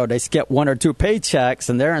Americans, they skip one or two paychecks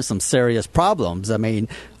and they're in some serious problems. I mean,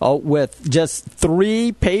 with just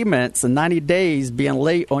 3 payments in 90 days being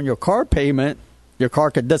late on your car payment, your car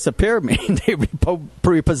could disappear, meaning they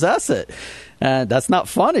repossess it. And that's not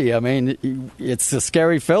funny. I mean, it's a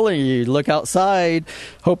scary feeling. You look outside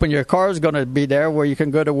hoping your car is going to be there where you can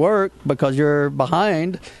go to work because you're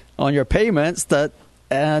behind on your payments,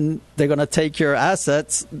 and they're going to take your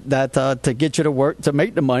assets to get you to work to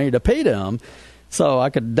make the money to pay them. So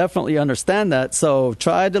I could definitely understand that. So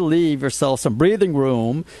try to leave yourself some breathing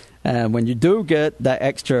room. And when you do get that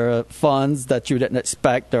extra funds that you didn't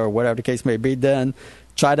expect or whatever the case may be, then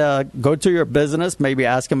try to go to your business, maybe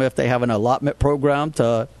ask them if they have an allotment program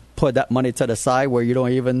to put that money to the side where you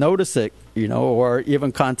don't even notice it, or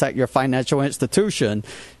even contact your financial institution,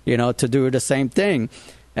 to do the same thing.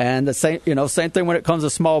 And the same thing when it comes to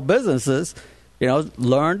small businesses.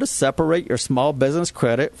 Learn to separate your small business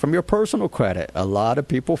credit from your personal credit. A lot of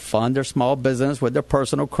people fund their small business with their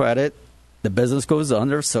personal credit. The business goes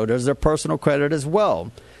under, so does their personal credit as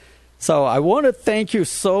well. So I want to thank you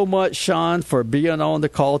so much, Sean, for being on the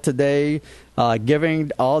call today,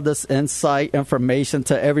 giving all this insight information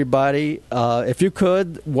to everybody. If you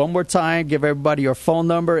could, one more time, give everybody your phone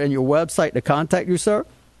number and your website to contact you, sir.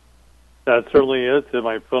 That certainly is. And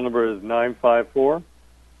my phone number is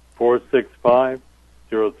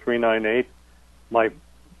 954-465-0398. My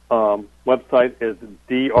website is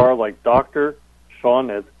DR like doctor, Sean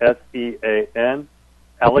is SEAN,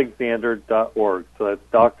 Alexander.org. So that's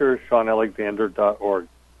DrSeanAlexander.org.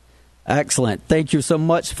 Excellent. Thank you so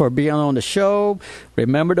much for being on the show.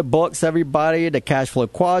 Remember the books, everybody, The Cash Flow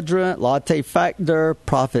Quadrant, Latte Factor,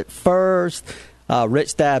 Profit First,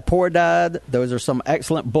 Rich Dad, Poor Dad. Those are some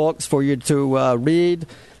excellent books for you to read.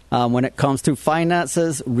 When it comes to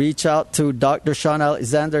finances, reach out to Dr. Sean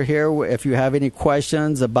Alexander here if you have any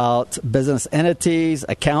questions about business entities,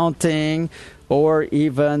 accounting, or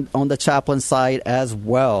even on the chaplain side as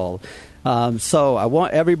well. So I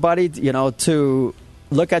want everybody, to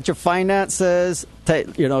look at your finances,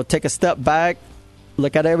 take a step back,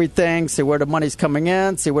 look at everything, see where the money's coming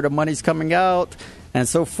in, see where the money's coming out, and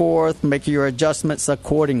so forth, make your adjustments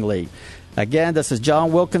accordingly. Again, this is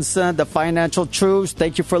John Wilkinson, The Financial Truths.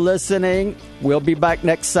 Thank you for listening. We'll be back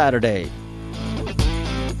next Saturday.